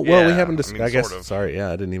 Well, we Yeah, haven't I discussed. mean, I guess. sort of. Sorry. Yeah,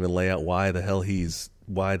 I didn't even lay out why the hell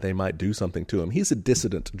why they might do something to him. He's a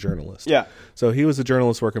dissident journalist. Yeah. So he was a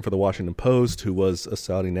journalist working for the Washington Post who was a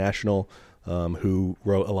Saudi national who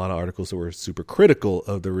wrote a lot of articles that were super critical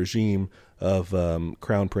of the regime of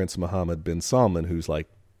Crown Prince Mohammed bin Salman, who's like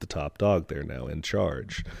the top dog there now in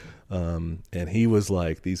charge. And he was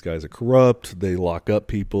like, these guys are corrupt. They lock up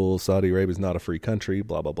people. Saudi Arabia's not a free country,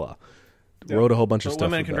 blah, blah, blah. Wrote a whole bunch of But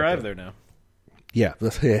stuff. women can about drive that. there now. Yeah,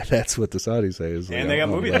 that's what the Saudis say. Is And they got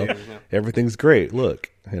movie well, theaters now. everything's great. Look,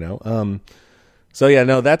 So yeah,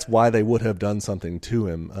 no, that's why they would have done something to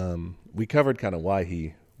him. We covered kind of why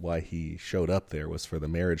he showed up there was for the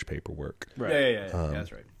marriage paperwork. Right. Yeah,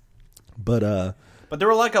 that's right. But there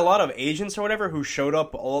were like a lot of agents or whatever who showed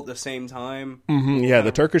up all at the same time. yeah,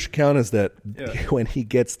 the Turkish account is that Yeah. when he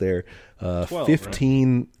gets there, 12,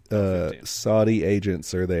 15 15. Saudi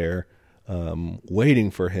agents are there waiting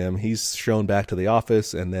for him. He's shown back to the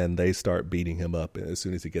office, and then they start beating him up as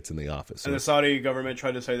soon as he gets in the office. And the Saudi government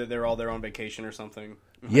tried to say that they're all there on vacation or something.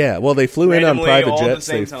 Yeah, well, they flew in on Randomly, private all at the jets.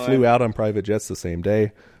 same They time. flew out on private jets the same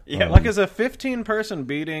day. Yeah, Like, is a 15-person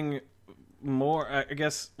beating more? I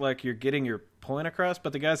guess like you're getting your point across,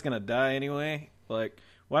 but the guy's gonna die anyway. Like,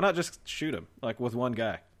 why not just shoot him? Like with one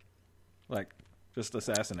guy, like just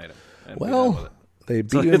assassinate him. And be done with Well, it. they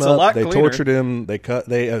beat So him it's a up. lot They cleaner. tortured him.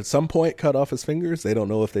 They at some point cut off his fingers. They don't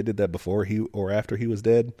know if they did that before he or after he was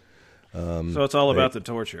dead. So it's all about the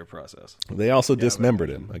torture process. They also dismembered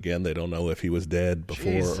him. Again, they don't know if he was dead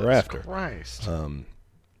before Jesus or after. Christ.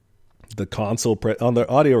 The consul on the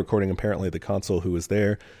audio recording, apparently the consul who was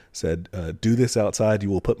there said, "Do this outside, you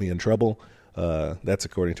will put me in trouble." That's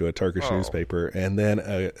according to a Turkish newspaper. And then,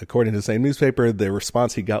 according to the same newspaper, the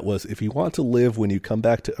response he got was, "If you want to live when you come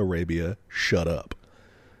back to Arabia, shut up."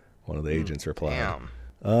 One of the agents replied.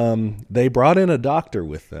 Damn. They brought in a doctor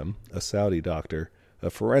with them, a Saudi doctor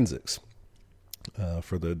of forensics,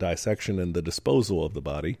 for the dissection and the disposal of the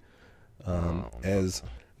body. As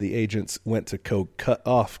the agents went to cut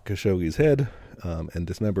off Khashoggi's head and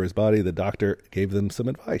dismember his body, the doctor gave them some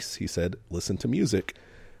advice. He said, "Listen to music,"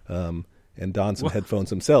 and don some headphones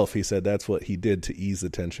himself. He said that's what he did to ease the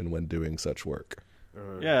tension when doing such work.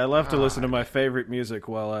 Yeah, I love to listen to my favorite music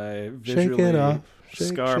while I Shake visually it off.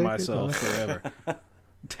 scar Shake it myself off. forever.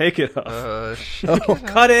 Take it off.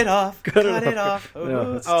 cut it off. Cut it off.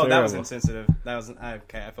 No, it's Oh, that was terrible. insensitive. That was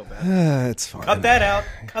okay. I feel bad. It's fine. Cut that out.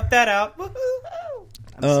 Cut that out. Woohoo!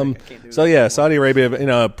 I'm sick. I can't do So that yeah, anymore. Saudi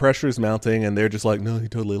Arabia, pressure's mounting, and they're just like, "No, he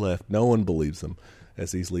totally left." No one believes them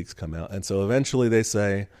as these leaks come out, and so eventually they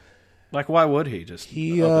say Like, why would he just?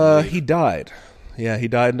 he up and leave? he died. Yeah, he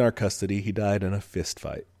died in our custody. He died in a fist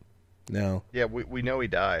fight. Now, Yeah, we know he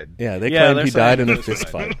died. yeah, they Yeah, claim they're he died saying in a he fist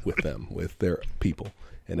fight with them, with their people,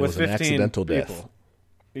 and it with was an 15 accidental death. people.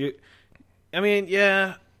 I mean,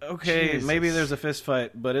 yeah, okay, Jesus. maybe there's a fist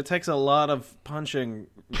fight, but it takes a lot of punching,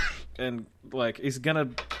 and like he's gonna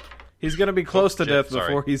be close to shit, death sorry.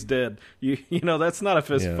 before he's dead. You know that's not a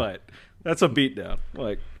fist Yeah. fight. That's a beatdown.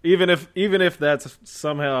 Like even if that's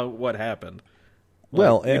somehow what happened. Like,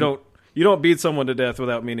 Well, you and- don't beat someone to death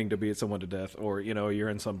without meaning to beat someone to death, or you're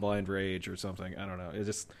in some blind rage or something. I don't know. It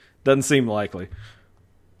just doesn't seem likely.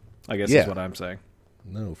 I guess Yeah. is what I'm saying.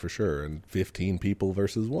 No, for sure. And 15 people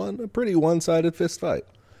versus one, a pretty one-sided fist fight.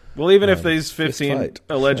 Well, even if these fist 15 fight.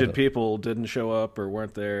 alleged Shut up. people didn't show up or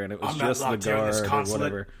weren't there, and it was I'm not just the locked here in this guard or consulate.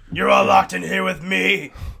 whatever. You're all locked in here with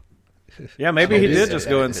me. Yeah, maybe he Maybe did so. just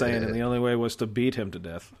go insane, and the only way was to beat him to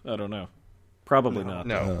death. I don't know. Probably not.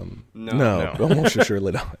 No. No, almost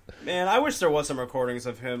assuredly not. Man, I wish there was some recordings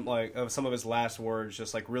of him, like of some of his last words,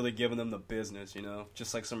 just like really giving them the business,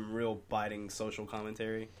 just like some real biting social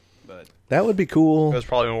commentary. But That would be It cool. was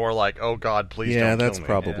probably more like, "Oh God, please Yeah, don't that's kill me."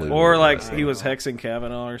 probably Yeah. Or what like it he was hexing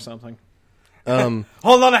Kavanaugh or something. was.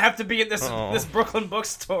 hold on, I have to be at this Oh. this Brooklyn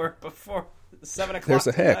bookstore before 7:00. There's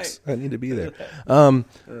a hex. tonight. I need to be there.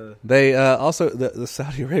 They also the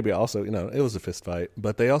Saudi Arabia also, it was a fist fight,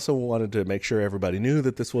 but they also wanted to make sure everybody knew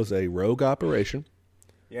that this was a rogue operation,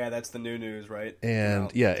 Yeah, that's the new news, right? and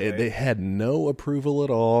Out yeah, today. they had no approval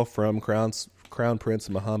at all from Crown Prince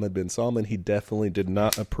Mohammed bin Salman. He definitely did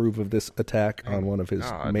not approve of this attack on one of his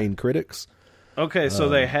God. main critics. Okay, so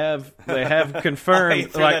they have I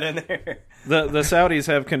confirmed threw that in there. the Saudis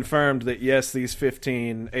have confirmed that yes, these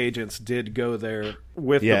 15 agents did go there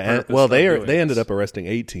with the Yeah, and, purpose well, of they doing ended this. up arresting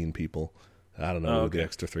 18 people. I don't know who Okay. the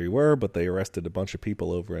extra 3 were, but they arrested a bunch of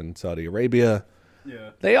people over in Saudi Arabia.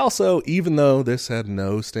 Yeah. They also, even though this had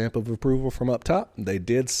no stamp of approval from up top, they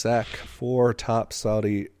did sack 4 top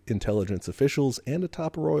Saudi intelligence officials and a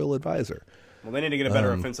top royal advisor. Well, they need to get a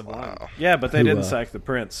better offensive line. Yeah, but they Who, didn't sack the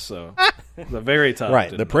prince, so the very top. Right,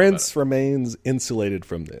 didn't the know prince about remains insulated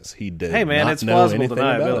from this. He did it. Hey man, not it's know plausible anything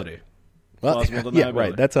about deniability. it. Well, Plausible yeah, deniability.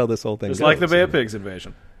 right. That's how this whole thing Just goes. like the Bay of Pigs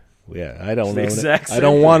invasion. Yeah, I don't the know. exact I same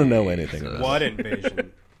don't thing. want to know anything about it. What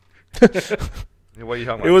invasion? What are you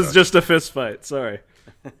talking about? It was Josh? just a fist fight. Sorry.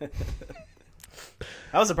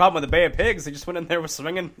 That was the problem with the Bay of Pigs. They just went in there with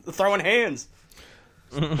throwing hands.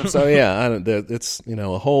 So yeah, it's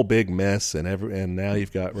a whole big mess, and now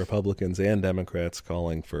you've got Republicans and Democrats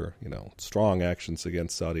calling for strong actions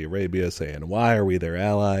against Saudi Arabia, saying why are we their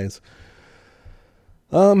allies?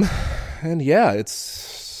 And yeah,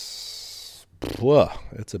 it's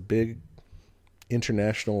a big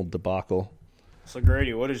international debacle. So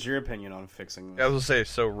Grady, what is your opinion on fixing this? I was gonna say,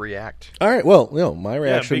 so react. All right. Well, my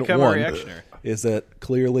reaction become a reactionary. is that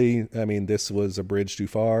clearly, I mean, this was a bridge too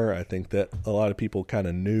far. I think that a lot of people kind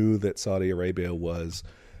of knew that Saudi Arabia was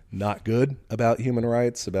not good about human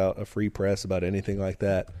rights, about a free press, about anything like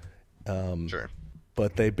that. Sure.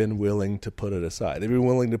 But they've been willing to put it aside. They've been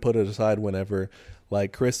willing to put it aside whenever,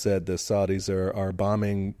 like Chris said, the Saudis are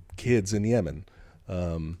bombing kids in Yemen.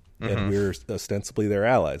 And we're ostensibly their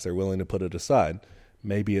allies. They're willing to put it aside.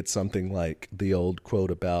 Maybe it's something like the old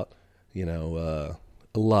quote about, millions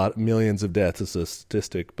of deaths is a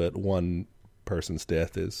statistic, but one person's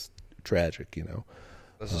death is tragic.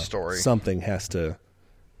 That's a story. Something has to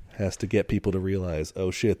get people to realize,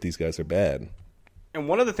 oh shit, these guys are bad. And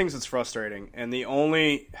one of the things that's frustrating, and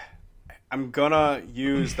I'm gonna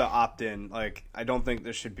use the opt-in. Like, I don't think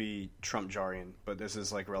this should be Trump jarring, but this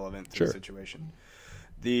is like relevant to the situation.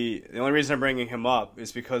 The only reason I'm bringing him up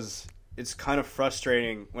is because it's kind of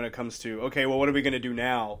frustrating when it comes to, okay, well, what are we going to do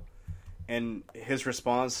now? And his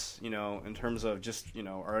response, in terms of just,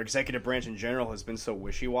 our executive branch in general has been so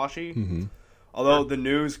wishy-washy. Mm-hmm. Although the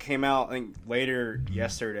news came out, I think, later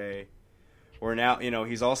yesterday, where now,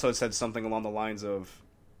 he's also said something along the lines of,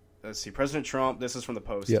 let's see, President Trump, this is from the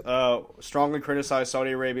Post, strongly criticized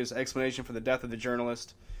Saudi Arabia's explanation for the death of the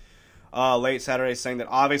journalist late Saturday, saying that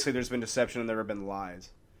obviously there's been deception and there have been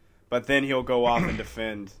lies. But then he'll go off and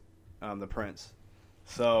defend the prince.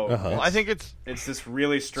 So I think it's this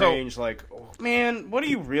really strange, man, what are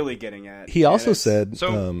you really getting at? He also said,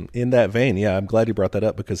 in that vein, I'm glad you brought that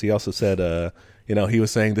up, because he also said, he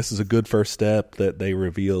was saying this is a good first step that they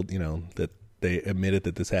revealed, that they admitted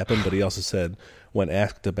that this happened. But he also said, when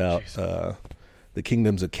asked about the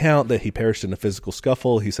kingdom's account that he perished in a physical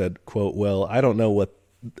scuffle, he said, quote, well, I don't know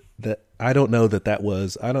that's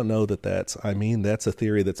a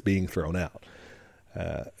theory that's being thrown out.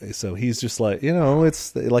 So he's just like,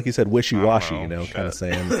 it's like you said, wishy-washy, kind of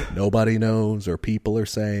saying nobody knows or people are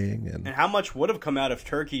saying. And how much would have come out if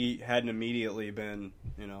Turkey hadn't immediately been,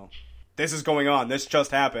 this is going on, this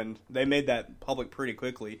just happened. They made that public pretty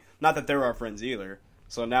quickly. Not that they're our friends either.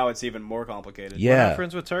 So now it's even more complicated. Yeah. We're not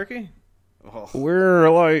friends with Turkey? Oh.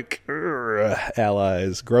 We're like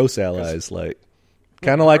allies, gross allies,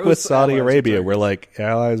 kind of like with Saudi Arabia. We're like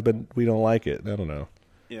allies, but we don't like it. I don't know.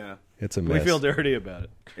 Yeah. It's a mess. We feel dirty about it.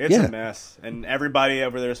 It's a mess. And everybody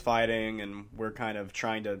over there is fighting, and we're kind of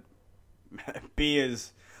trying to be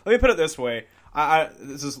as... Let me put it this way.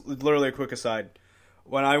 This is literally a quick aside.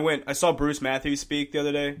 When I saw Bruce Matthews speak the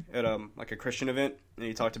other day at a Christian event, and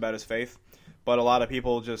he talked about his faith. But a lot of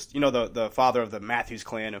people just... the father of the Matthews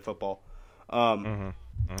clan in football.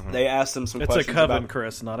 They asked him some questions It's a coven, about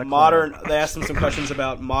Chris, not a modern. clan. They asked him some questions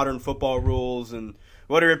about modern football rules and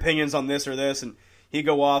what are your opinions on this or this, and he'd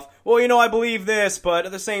go off. Well, I believe this, but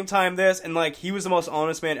at the same time this, and he was the most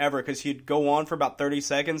honest man ever, because he'd go on for about 30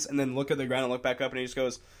 seconds and then look at the ground and look back up, and he just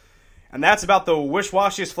goes, and that's about the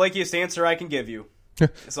wish-washiest, flakiest answer I can give you.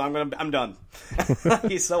 So I'm done.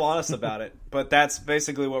 He's so honest about it, but that's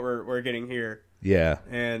basically what we're getting here. Yeah,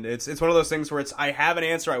 and it's one of those things where I have an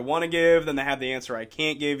answer I want to give, then I have the answer I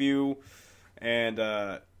can't give you, and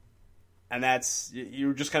that's,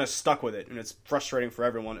 you're just kind of stuck with it, and it's frustrating for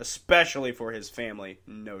everyone, especially for his family,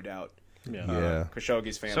 no doubt. Yeah.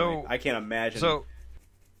 Khashoggi's family. So, I can't imagine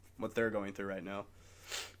what they're going through right now.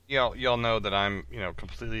 Y'all know that I'm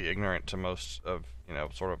completely ignorant to most of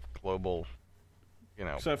sort of global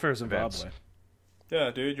except for Zimbabwe. events. Yeah,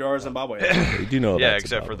 dude, you are Zimbabwe. You do know about Yeah,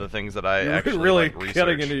 except Zimbabwe. for the things that I You're actually really research.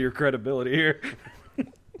 cutting into your credibility here.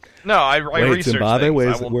 No, I Wait, research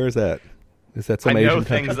Zimbabwe? things. Where's that? Is that some I know Asian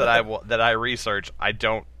country? things that I research. I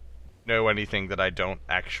don't know anything that I don't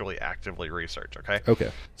actually actively research.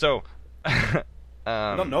 Okay. So, I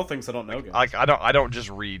don't know things I don't know, guys. I don't just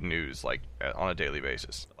read news on a daily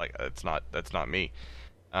basis. That's not me.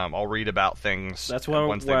 I'll read about things. That's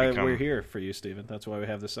why become... we're here for you, Stephen. That's why we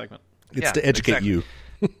have this segment. It's to educate you.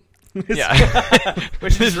 Yeah.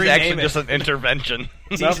 Which This is actually just an intervention.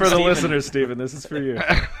 Not for the listeners, Stephen. This is for you.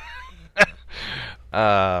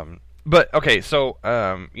 But okay, so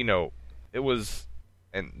it was,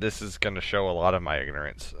 and this is going to show a lot of my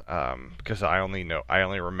ignorance, because I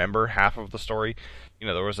only remember half of the story.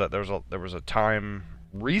 There was a time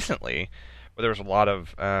recently where there was a lot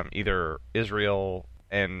of either Israel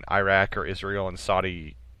and Iraq or Israel and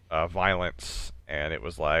Saudi violence, and it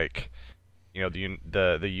was the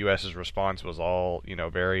U.S.'s response was all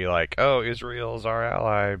very oh, Israel's our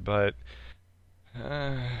ally, but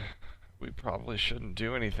we probably shouldn't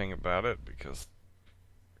do anything about it because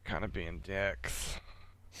we're kind of being dicks.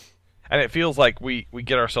 And it feels like we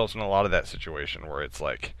get ourselves in a lot of that situation where it's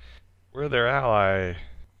we're their ally.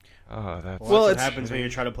 Oh, that's Well, it's- what happens when you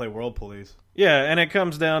try to play world police. Yeah, and it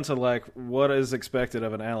comes down to like what is expected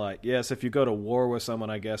of an ally. Yes, if you go to war with someone,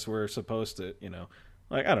 I guess we're supposed to,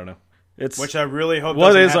 like I don't know. It's Which I really hope What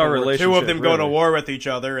doesn't is happen, our where two relationship, of them go to really? war with each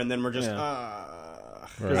other, and then we're just, Yeah. I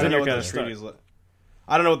then don't know you're what kinda those stuck. treaties look.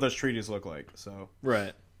 I don't know what those treaties look like. So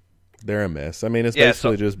right. They're a mess. I mean, it's Yeah,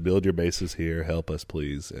 basically so- just build your bases here, help us,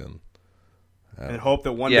 please, and hope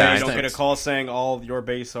that one Yeah, day I you don't think- get a call saying all your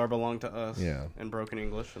base are belong to us. Yeah. In broken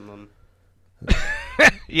English, and then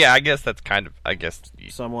yeah. I guess that's kind of. I guess.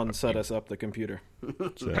 Someone set us up the computer.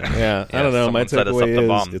 so, yeah, I don't know. My someone set us up takeaway the is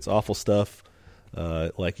bomb. it's awful stuff.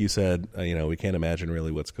 Like you said, we can't imagine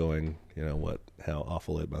really what's going. How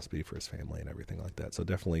awful it must be for his family and everything like that. So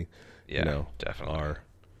definitely, Yeah, definitely. our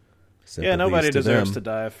Yeah, nobody sympathies to deserves them. to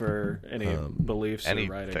die for any beliefs anything.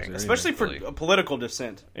 or writings. Or especially for really. a political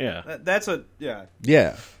dissent. yeah. That's a yeah.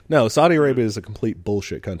 Yeah, no, Saudi Arabia is a complete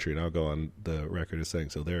bullshit country, and I'll go on the record as saying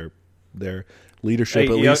so. Their leadership,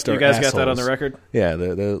 Hey, at you least, are guys got that on the assholes. record? Yeah,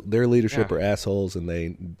 their leadership Yeah. are assholes, and they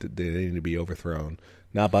need to be overthrown.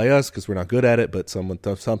 Not by us because we're not good at it, but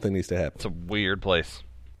something needs to happen. It's a weird place.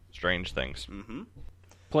 Strange things.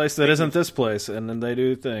 Place that isn't this place, and then they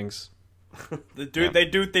do things. They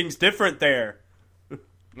do things different there.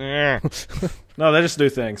 Eh. No, they just do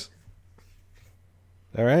things.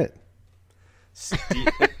 All right.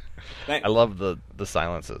 I love the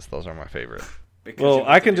silences. Those are my favorite. Because Well, you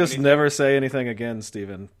I can do just anything. never say anything again,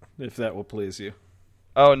 Stephen, if that will please you.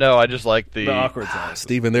 Oh no, I just like the The awkward silences.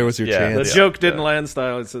 Stephen, there was your Yeah, The chance. joke didn't land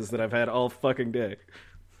silences that I've had all fucking day.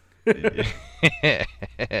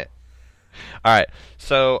 All right.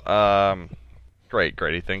 So, great,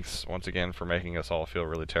 Grady. Thanks once again for making us all feel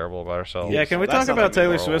really terrible about ourselves. Yeah, can we That's talk not about like Taylor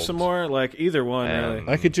world. Swift some more? Like, either one, And-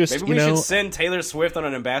 really. I could just, Maybe we should send Taylor Swift on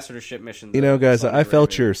an ambassadorship mission. guys, Saudi I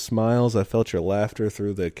felt Arabia. your smiles. I felt your laughter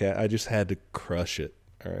through the cat. I just had to crush it.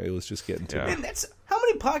 All right, it was just getting to Yeah. me. Man, that's how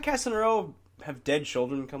many podcasts in a row have dead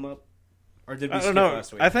children come up? Or did we I skip don't know.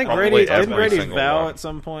 last week? I think Probably Grady every didn't Grady single vow one. at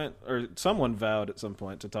some point, or someone vowed at some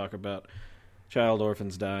point to talk about child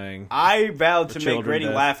orphans dying. I vowed to make children Grady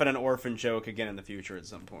death. laugh at an orphan joke again in the future at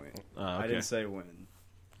some point. Oh, I okay. didn't say when.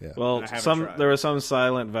 Well, I haven't tried. there was some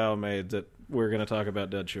silent vow made that we're going to talk about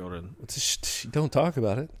dead children. Don't talk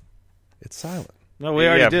about it. It's silent. No, we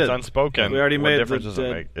already yeah, if did. it's unspoken. We already what made difference the does it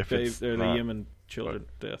dead make if babe- it's or the not? Yemen children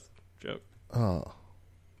death joke. Oh,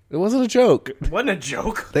 it wasn't a joke. Wasn't a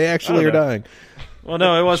joke. They actually are know. dying. Well,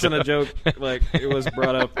 no, it wasn't a joke. Like, it was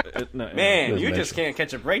brought up. No, Man, doesn't you make just can't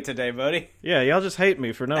catch a break today, buddy. Yeah, y'all just hate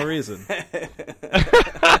me for no reason.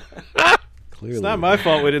 Clearly, It's not my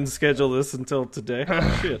fault we didn't schedule this until today.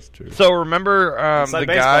 Shit. So remember Inside the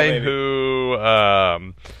baseball, guy baby.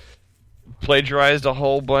 who plagiarized a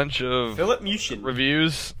whole bunch of Philip Mushin.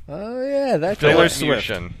 reviews? Oh yeah, that Taylor guy. Swift.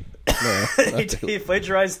 Mushin. No, He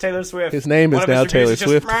plagiarized Taylor Swift. his name One is of his now Taylor reviews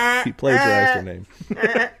is just, Swift. He plagiarized her name.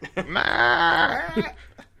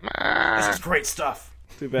 This is great stuff.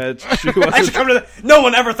 Too bad she I should wasn't. come to the. No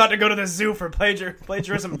one ever thought to go to the zoo for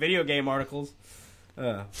plagiarism video game articles.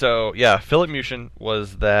 So yeah, Philip Mushin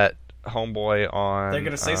was that homeboy on. They're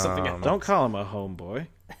gonna say something else. Don't call him a homeboy.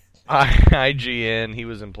 IGN. He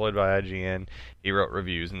was employed by IGN. He wrote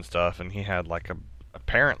reviews and stuff, and he had like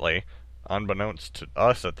apparently, unbeknownst to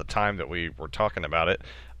us at the time that we were talking about it,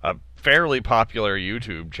 a fairly popular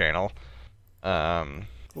YouTube channel. What a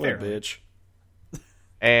Fair. bitch.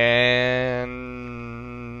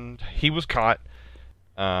 And he was caught.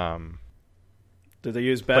 Did they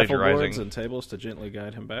use baffle Plagiarizing. boards and tables to gently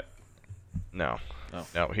guide him back? No. Oh.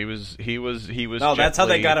 No, he was. No, that's how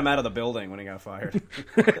they got him out of the building when he got fired.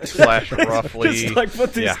 Slash roughly. Just like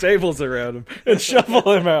put these yeah. tables around him and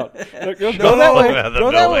shuffle him out. Like, go No. that way. Out of the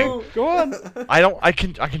Go that way. building. Go on. I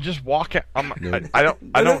can just walk. I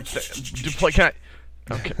don't. Do play. Can I?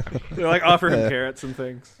 Okay. They like offer him carrots and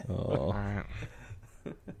things. Oh, Alright.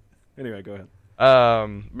 Anyway, go ahead.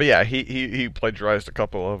 But yeah, he plagiarized a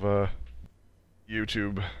couple of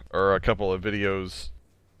YouTube or a couple of videos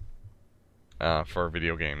for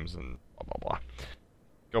video games and blah blah blah.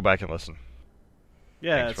 Go back and listen.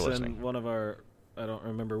 Yeah, Thanks for it's in listening. one of our. I don't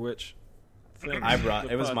remember which. Thing.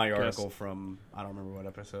 It was my Podcast. article from I don't remember what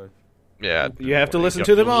episode. Yeah, You have to listen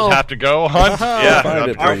to them you'll all. just have to go hunt. Yeah, Find you have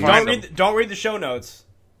it, to All go right, please. find don't read the show notes.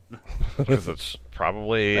 because it's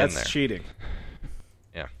probably in That's there. cheating.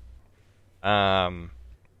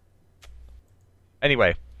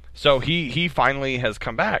 Anyway, so he finally has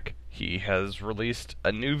come back. He has released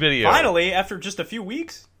a new video. Finally, after just a few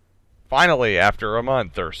weeks. Finally, after a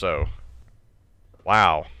month or so.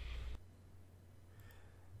 Wow.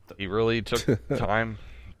 He really took time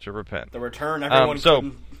to repent. The return everyone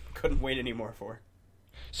so- couldn't wait anymore for.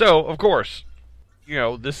 So, of course,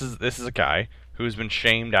 this is a guy who's been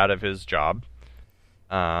shamed out of his job,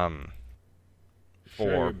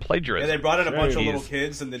 for plagiarism. Yeah, they brought in a bunch of little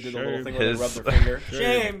kids, and they did the little thing where they rubbed their finger.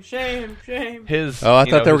 Shame, shame, shame. I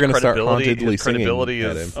thought they were going to start hauntedly singing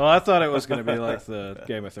at him. Oh, I thought it was going to be like the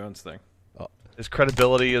Game of Thrones thing. His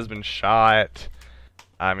credibility has been shot.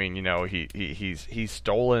 I mean, he's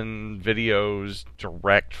stolen videos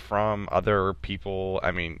direct from other people.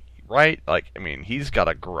 I mean, right? He's got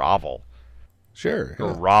to grovel. Sure.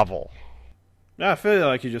 Grovel. I feel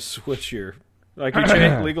like you just switch your... Like you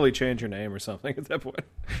legally change your name or something at that point.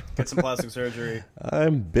 Get some plastic surgery.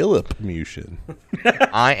 I'm Billip Mushin.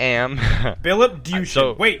 I am Billip Dushin.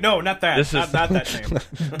 So, wait, no, not that. This not is... that name.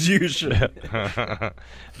 Dushin.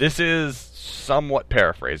 This is somewhat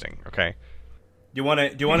paraphrasing. Okay. Do you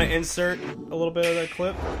want to insert a little bit of that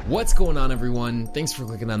clip? What's going on, everyone? Thanks for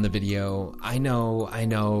clicking on the video. I know,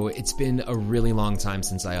 it's been a really long time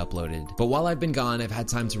since I uploaded. But while I've been gone, I've had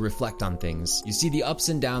time to reflect on things. You see, the ups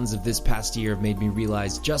and downs of this past year have made me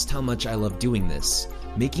realize just how much I love doing this.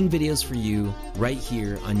 Making videos for you right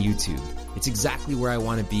here on YouTube. It's exactly where I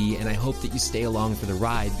want to be, and I hope that you stay along for the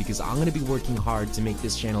ride because I'm going to be working hard to make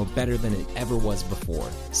this channel better than it ever was before.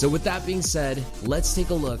 So with that being said, let's take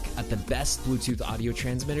a look at the best Bluetooth audio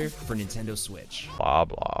transmitter for Nintendo Switch. Blah,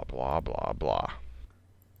 blah, blah, blah, blah.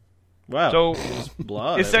 Wow. So,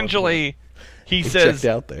 blah, essentially, he says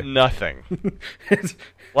out there. nothing.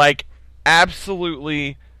 Like,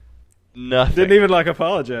 absolutely nothing. Didn't even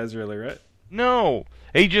apologize, really, right? No.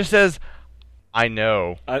 He just says, I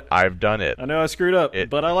know. I've done it. I know I screwed up,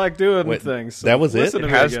 but I like doing things. So that was it? But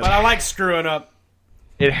I like screwing up.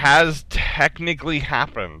 It has technically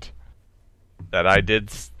happened that I did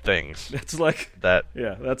things. It's like that.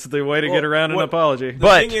 Yeah, that's the way to get around an apology. The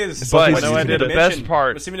thing is, what the best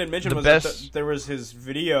part, what Steven didn't mention was that there was his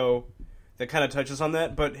video that kind of touches on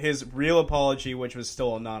that, but his real apology, which was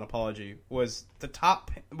still a non-apology, was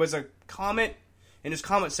a comment in his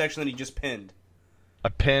comment section that he just pinned. A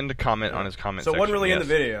pinned comment on his comment section. So it wasn't really in the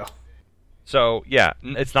video. So, yeah,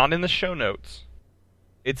 it's not in the show notes.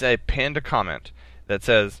 It's a pinned comment that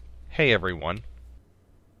says, "Hey everyone.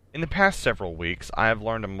 In the past several weeks, I have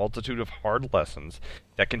learned a multitude of hard lessons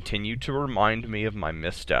that continue to remind me of my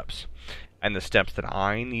missteps, and the steps that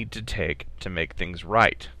I need to take to make things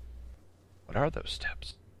right. What are those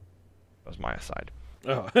steps?" That was my aside.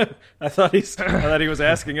 Oh, I thought he was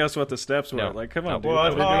asking us what the steps were. No. Like, come on, dude.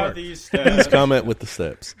 What are these steps? Let's comment with the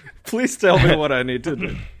steps. Please tell me what I need to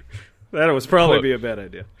do. That would probably be a bad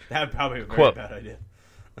idea. That would probably be a very bad idea.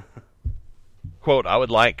 Quote, I would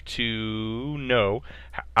like you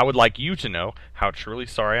to know how truly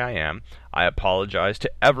sorry I am. I apologize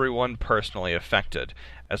to everyone personally affected,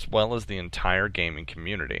 as well as the entire gaming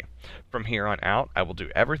community. From here on out, I will do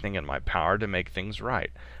everything in my power to make things right.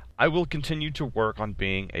 I will continue to work on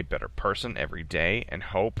being a better person every day and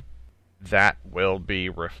hope that will be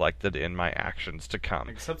reflected in my actions to come.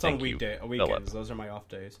 Except on weekends. Those are my off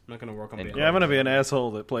days. I'm not going to work on being I'm going to be an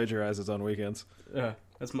asshole that plagiarizes on weekends. Yeah,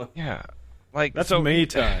 that's my... Yeah. Like, that's me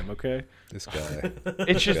time, okay? This guy.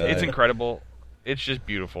 It's incredible. It's just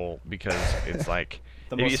beautiful because it's like,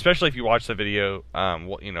 especially if you watch the video,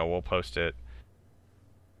 we'll post it.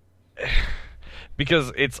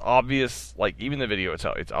 Because it's obvious, like, even the video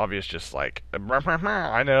itself, it's obvious just like, I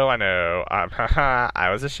know, I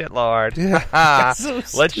was a shitlord. Yeah, so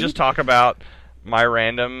let's just talk about my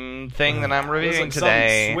random thing that I'm reviewing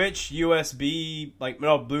today. Switch USB,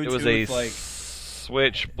 Bluetooth. It was a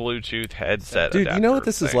Switch Bluetooth headset Dude, adapter you know what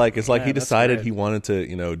this is like? It's like he decided great. he wanted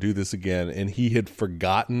to, do this again, and he had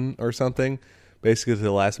forgotten or something, basically to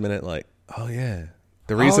the last minute, like, oh yeah.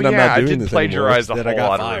 The reason I'm not doing this anymore is that I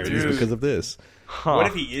got fired is because of this. Huh. What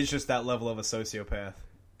if he is just that level of a sociopath?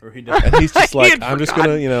 Or he does? And he's just like, I'm just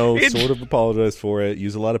going to, sort of apologize for it,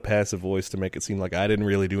 use a lot of passive voice to make it seem like I didn't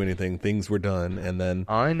really do anything. Things were done, and then...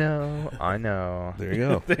 I know. There you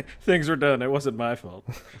go. Things were done. It wasn't my fault.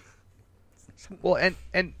 Well,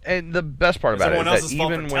 and the best part about it is that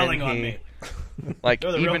even when he... Like,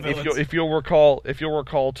 even if you'll recall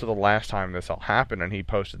to the last time this all happened, and he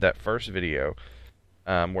posted that first video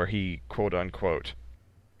where he, quote-unquote,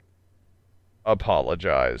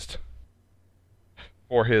 apologized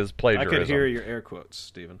for his plagiarism. I could hear your air quotes,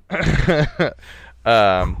 Stephen.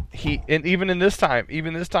 Even this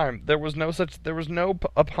time, there was no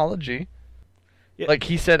apology. Yeah. Like,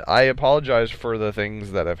 he said, I apologize for the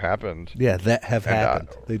things that have happened. Yeah, that have happened.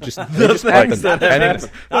 They just happened. Not the things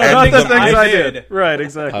I did. Right,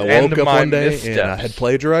 exactly. I woke up one day and I had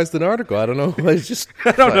plagiarized an article. I don't know.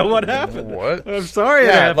 I don't know what happened. What? I'm sorry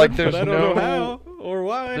it happened, but I don't know how or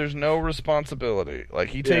why. There's no responsibility. Like,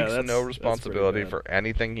 he takes no responsibility for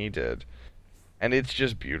anything he did. and it's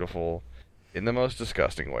just beautiful in the most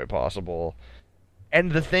disgusting way possible.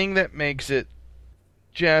 And the thing that makes it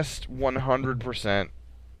just 100%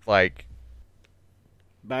 like,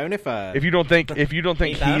 Bonafide. if you don't think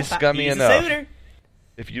he's scummy He's a enough, suitor.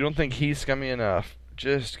 if you don't think he's scummy enough,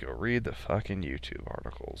 just go read the fucking YouTube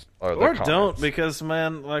articles or Or the don't, comments. because,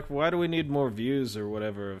 man, like, why do we need more views or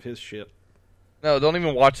whatever of his shit? No, don't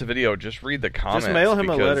even watch the video. Just read the comments. Just mail him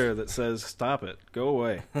a because, letter that says, stop it, go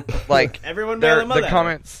away. Like, Everyone mail him a the letter.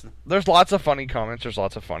 comments. There's lots of funny comments. There's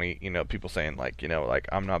lots of funny, people saying like, like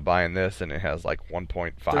I'm not buying this, and it has like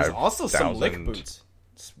 1.5. There's also some lick thousand. boots.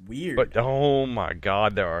 It's weird. But oh my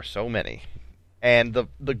god, there are so many. And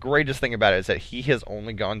the greatest thing about it is that he has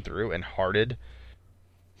only gone through and hearted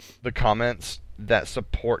the comments that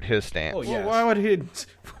support his stance. Oh, yeah. Well, why would he?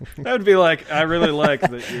 That would be like, I really like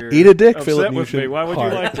that you're Eat a dick, upset Philip, you with me. should Why would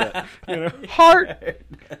heart. you like that? Heart.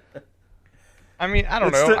 I mean, I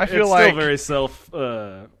don't know. I feel it's like still very self.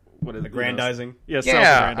 What is it? Aggrandizing. Yeah, yeah.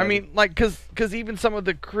 self-aggrandizing. I mean, like, because even some of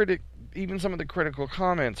the critical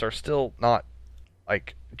comments are still not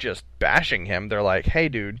like just bashing him. They're like, hey,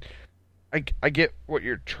 dude. I get what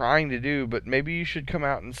you're trying to do, but maybe you should come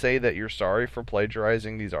out and say that you're sorry for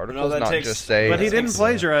plagiarizing these articles, that not takes- just say... But he didn't Thanks.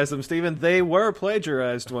 plagiarize them, Stephen. They were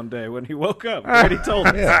plagiarized one day when he woke up. He already told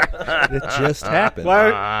us. It just happened.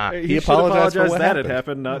 Why? He Should apologized for what that it happened.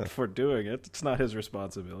 happened, not for doing it. It's not his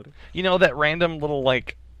responsibility. You know, that random little,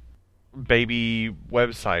 like, baby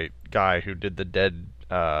website guy who did the dead...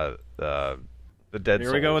 the dead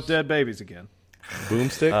Here we go with Souls. dead babies again.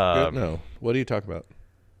 Boomstick? Um, No. What are you talking about?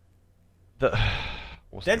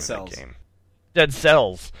 What's Dead the name of that Cells. game? Dead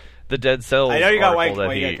Cells. The Dead Cells I know you got why article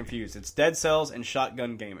that you got he... confused. It's Dead Cells and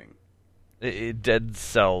Shotgun Gaming. Dead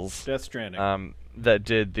Cells. Death Stranding. That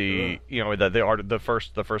did the the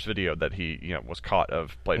first video that he was caught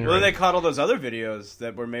of Well, plagiarizing. they caught all those other videos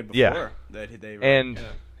that were made before. Yeah. That they And yeah.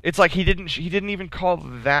 it's like he didn't even call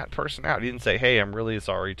that person out. He didn't say, "Hey, I'm really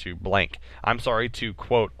sorry to blank. I'm sorry to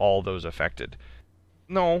quote all those affected."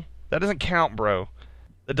 No, that doesn't count, bro.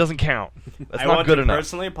 That doesn't count. That's I not want good to enough.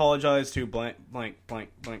 personally apologize to blank.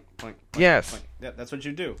 Yes. Blank. Yeah, that's what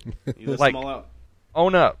you do. You list Like- them all out.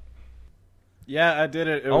 Own up. Yeah, I did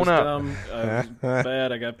it. It Own was up. dumb. I was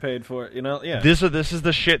bad. I got paid for it. Yeah. This is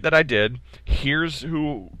the shit that I did. Here's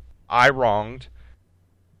who I wronged.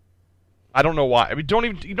 I don't know why. I mean,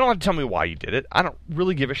 you don't have to tell me why you did it. I don't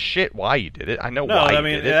really give a shit why you did it. I know No, why I you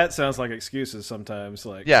mean did it. that sounds like excuses sometimes.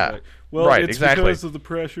 Like, Yeah, like, well, right, it's exactly. because of the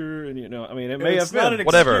pressure, and I mean, it may It's have not been an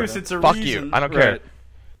Whatever. excuse, it's a Fuck reason. you. I don't care. Right.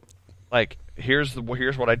 Like, here's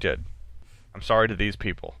what I did. I'm sorry to these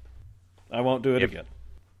people. I won't do it If- again.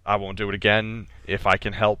 I won't do it again. If I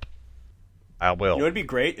can help, I will. You know, it'd be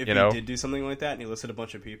great if You he know? did do something like that and he listed a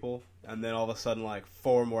bunch of people, and then all of a sudden, like,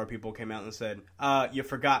 4 more people came out and said, you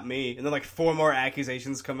forgot me. And then, like, 4 more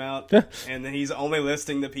accusations come out, and then he's only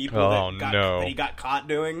listing the people Oh, that he got caught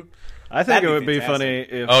doing. I think That'd it be would be funny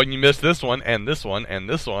fantastic. if. Oh, and you missed this one, and this one, and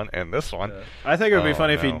this one, and this one. I think it would be Oh,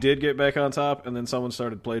 funny if he no. did get back on top, and then someone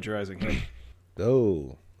started plagiarizing him.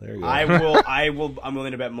 Oh, there you go. I'm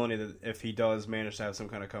willing to bet money that if he does manage to have some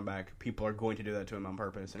kind of comeback, people are going to do that to him on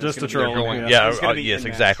purpose. And Just it's to gonna be troll They're him, going, yeah. yeah, It's gonna be yes, en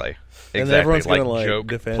masse. exactly. And Exactly. everyone's like gonna, like, joke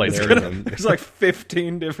defend plagiarism. him. There's like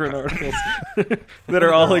 15 different articles that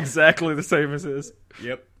are all exactly the same as his.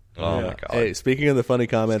 Yep. Oh Yeah. my god. Hey, speaking of the funny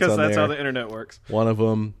comments Because on that's how there, the internet works. one of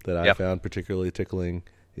them that I Yep. found particularly tickling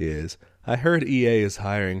is, I heard EA is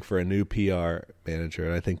hiring for a new PR manager,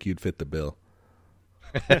 and I think you'd fit the bill.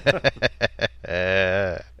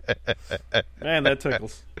 Man, that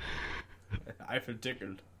tickles. I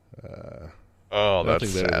tickled. Oh, that's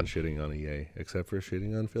Nothing better than sad. shitting on EA, except for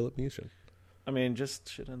shitting on Philip Mushin. I mean, just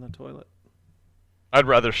shit in the toilet. I'd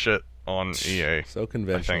rather shit on EA. So I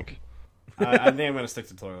conventional. think. I think I'm going to stick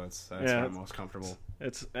to toilets. That's Yeah. where I'm most comfortable.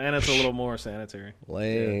 It's a little more sanitary,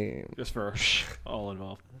 Lame. just for all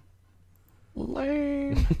involved.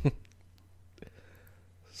 Lame.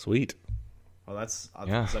 Sweet. Well, that's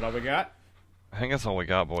Yeah. is that all we got? I think that's all we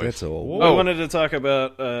got, boys. That's all. We wanted to talk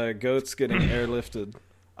about goats getting airlifted.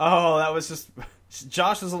 Oh, that was just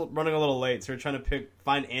Josh was running a little late, so we're trying to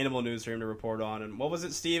find animal news for him to report on. And what was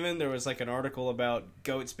it, Steven? There was like an article about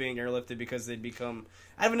goats being airlifted because they'd become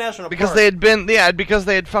out of a national Because park, they had been, because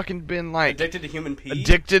they had fucking been like addicted to human pee.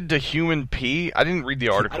 addicted to human pee. I didn't read the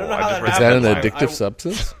article. I don't know how just that read Is that an happened. addictive I-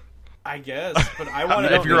 substance? I guess, but I want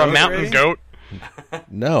to. if you're a mountain goat,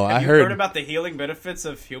 No, I Have you heard heard. about the healing benefits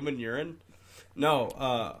of human urine?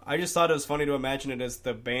 No, I just thought it was funny to imagine it as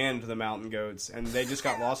the band, the Mountain Goats, and they just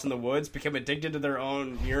got lost in the woods, became addicted to their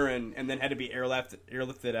own urine, and then had to be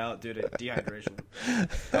airlifted out due to dehydration.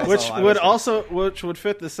 Which would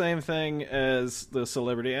fit the same thing as the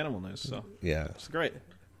celebrity animal news. So Yeah. it's great.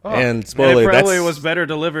 And spoiler, it probably that's, was better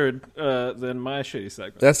delivered than my shitty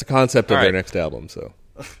segment. that's the concept of All their right. next album. So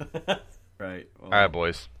Right. Well, All right,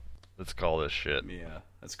 boys. Let's call this shit. yeah,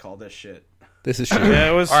 let's call this shit. this is shit. Yeah,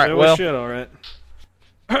 it was. All right, it was well- shit. All right.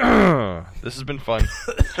 This has been fun.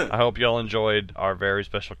 I hope y'all enjoyed our very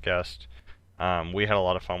special guest. We had a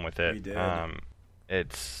lot of fun with it. We did.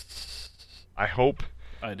 It's, I hope,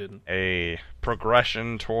 I didn't. a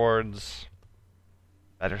progression towards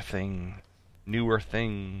better things, newer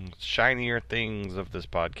things, shinier things of this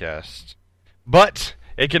podcast. But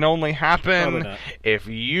it can only Probably happen not. if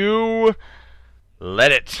you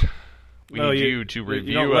let it. We No, need you- you to you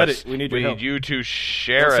review don't let us. it. We need your help. you to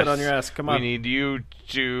share Don't us. sit on your ass. Come on. We need you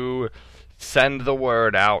to send the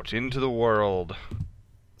word out into the world.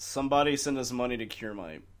 Somebody send us money to cure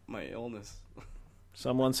my illness.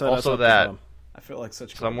 Someone said Also us up that- the bomb. I feel like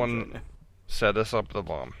such Someone garbage right now. set us up the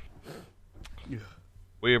bomb.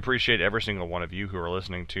 We appreciate every single one of you who are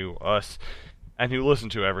listening to us and who listen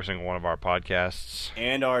to every single one of our podcasts.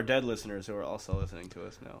 And our dead listeners who are also listening to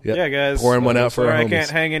us now. Yep. Yeah, guys. Pouring one out for sorry our I homies. can't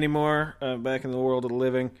hang anymore. Back in the world of the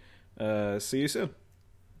living. See you soon.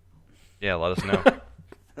 Yeah, let us know.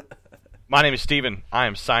 My name is Steven. I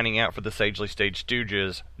am signing out for the Sagely Stage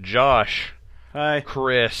Stooges. Josh, Hi.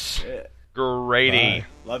 Chris, Grady. Bye.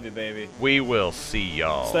 Love you, baby. We will see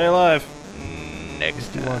y'all Stay alive.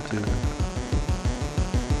 next You time. want to?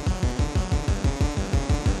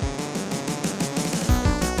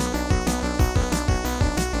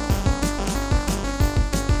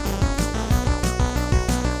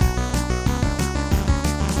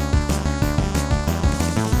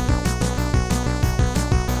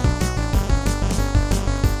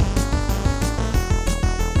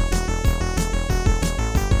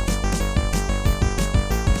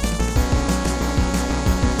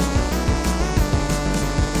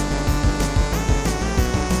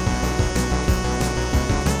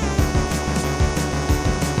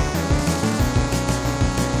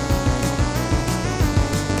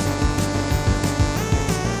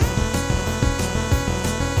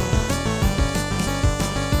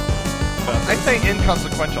 I'd say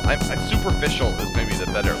inconsequential. Superficial is maybe the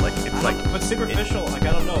better. Like it's like But superficial, like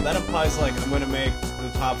I don't know. That implies like I'm gonna make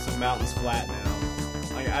the tops of mountains flat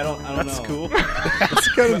now. Like I don't That's know. cool. It's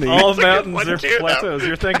kind of neat. All good mountains one, are too, though. plateaus.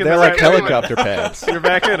 You're thinking They're the like right way. helicopter pads. You're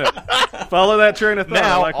back in it. Follow that train of thought. I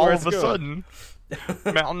now like where all it's of a going.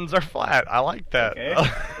 sudden mountains are flat. I like that.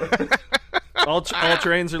 Okay. All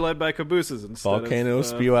trains are led by cabooses instead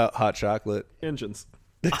Volcanoes of spew out hot chocolate. engines.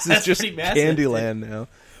 This is That's just pretty massive, Candyland now.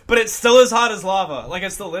 But it's still as hot as lava. Like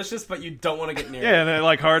it's delicious, but you don't want to get near Yeah, it. and it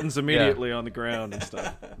like hardens immediately on the ground and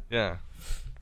stuff. Yeah.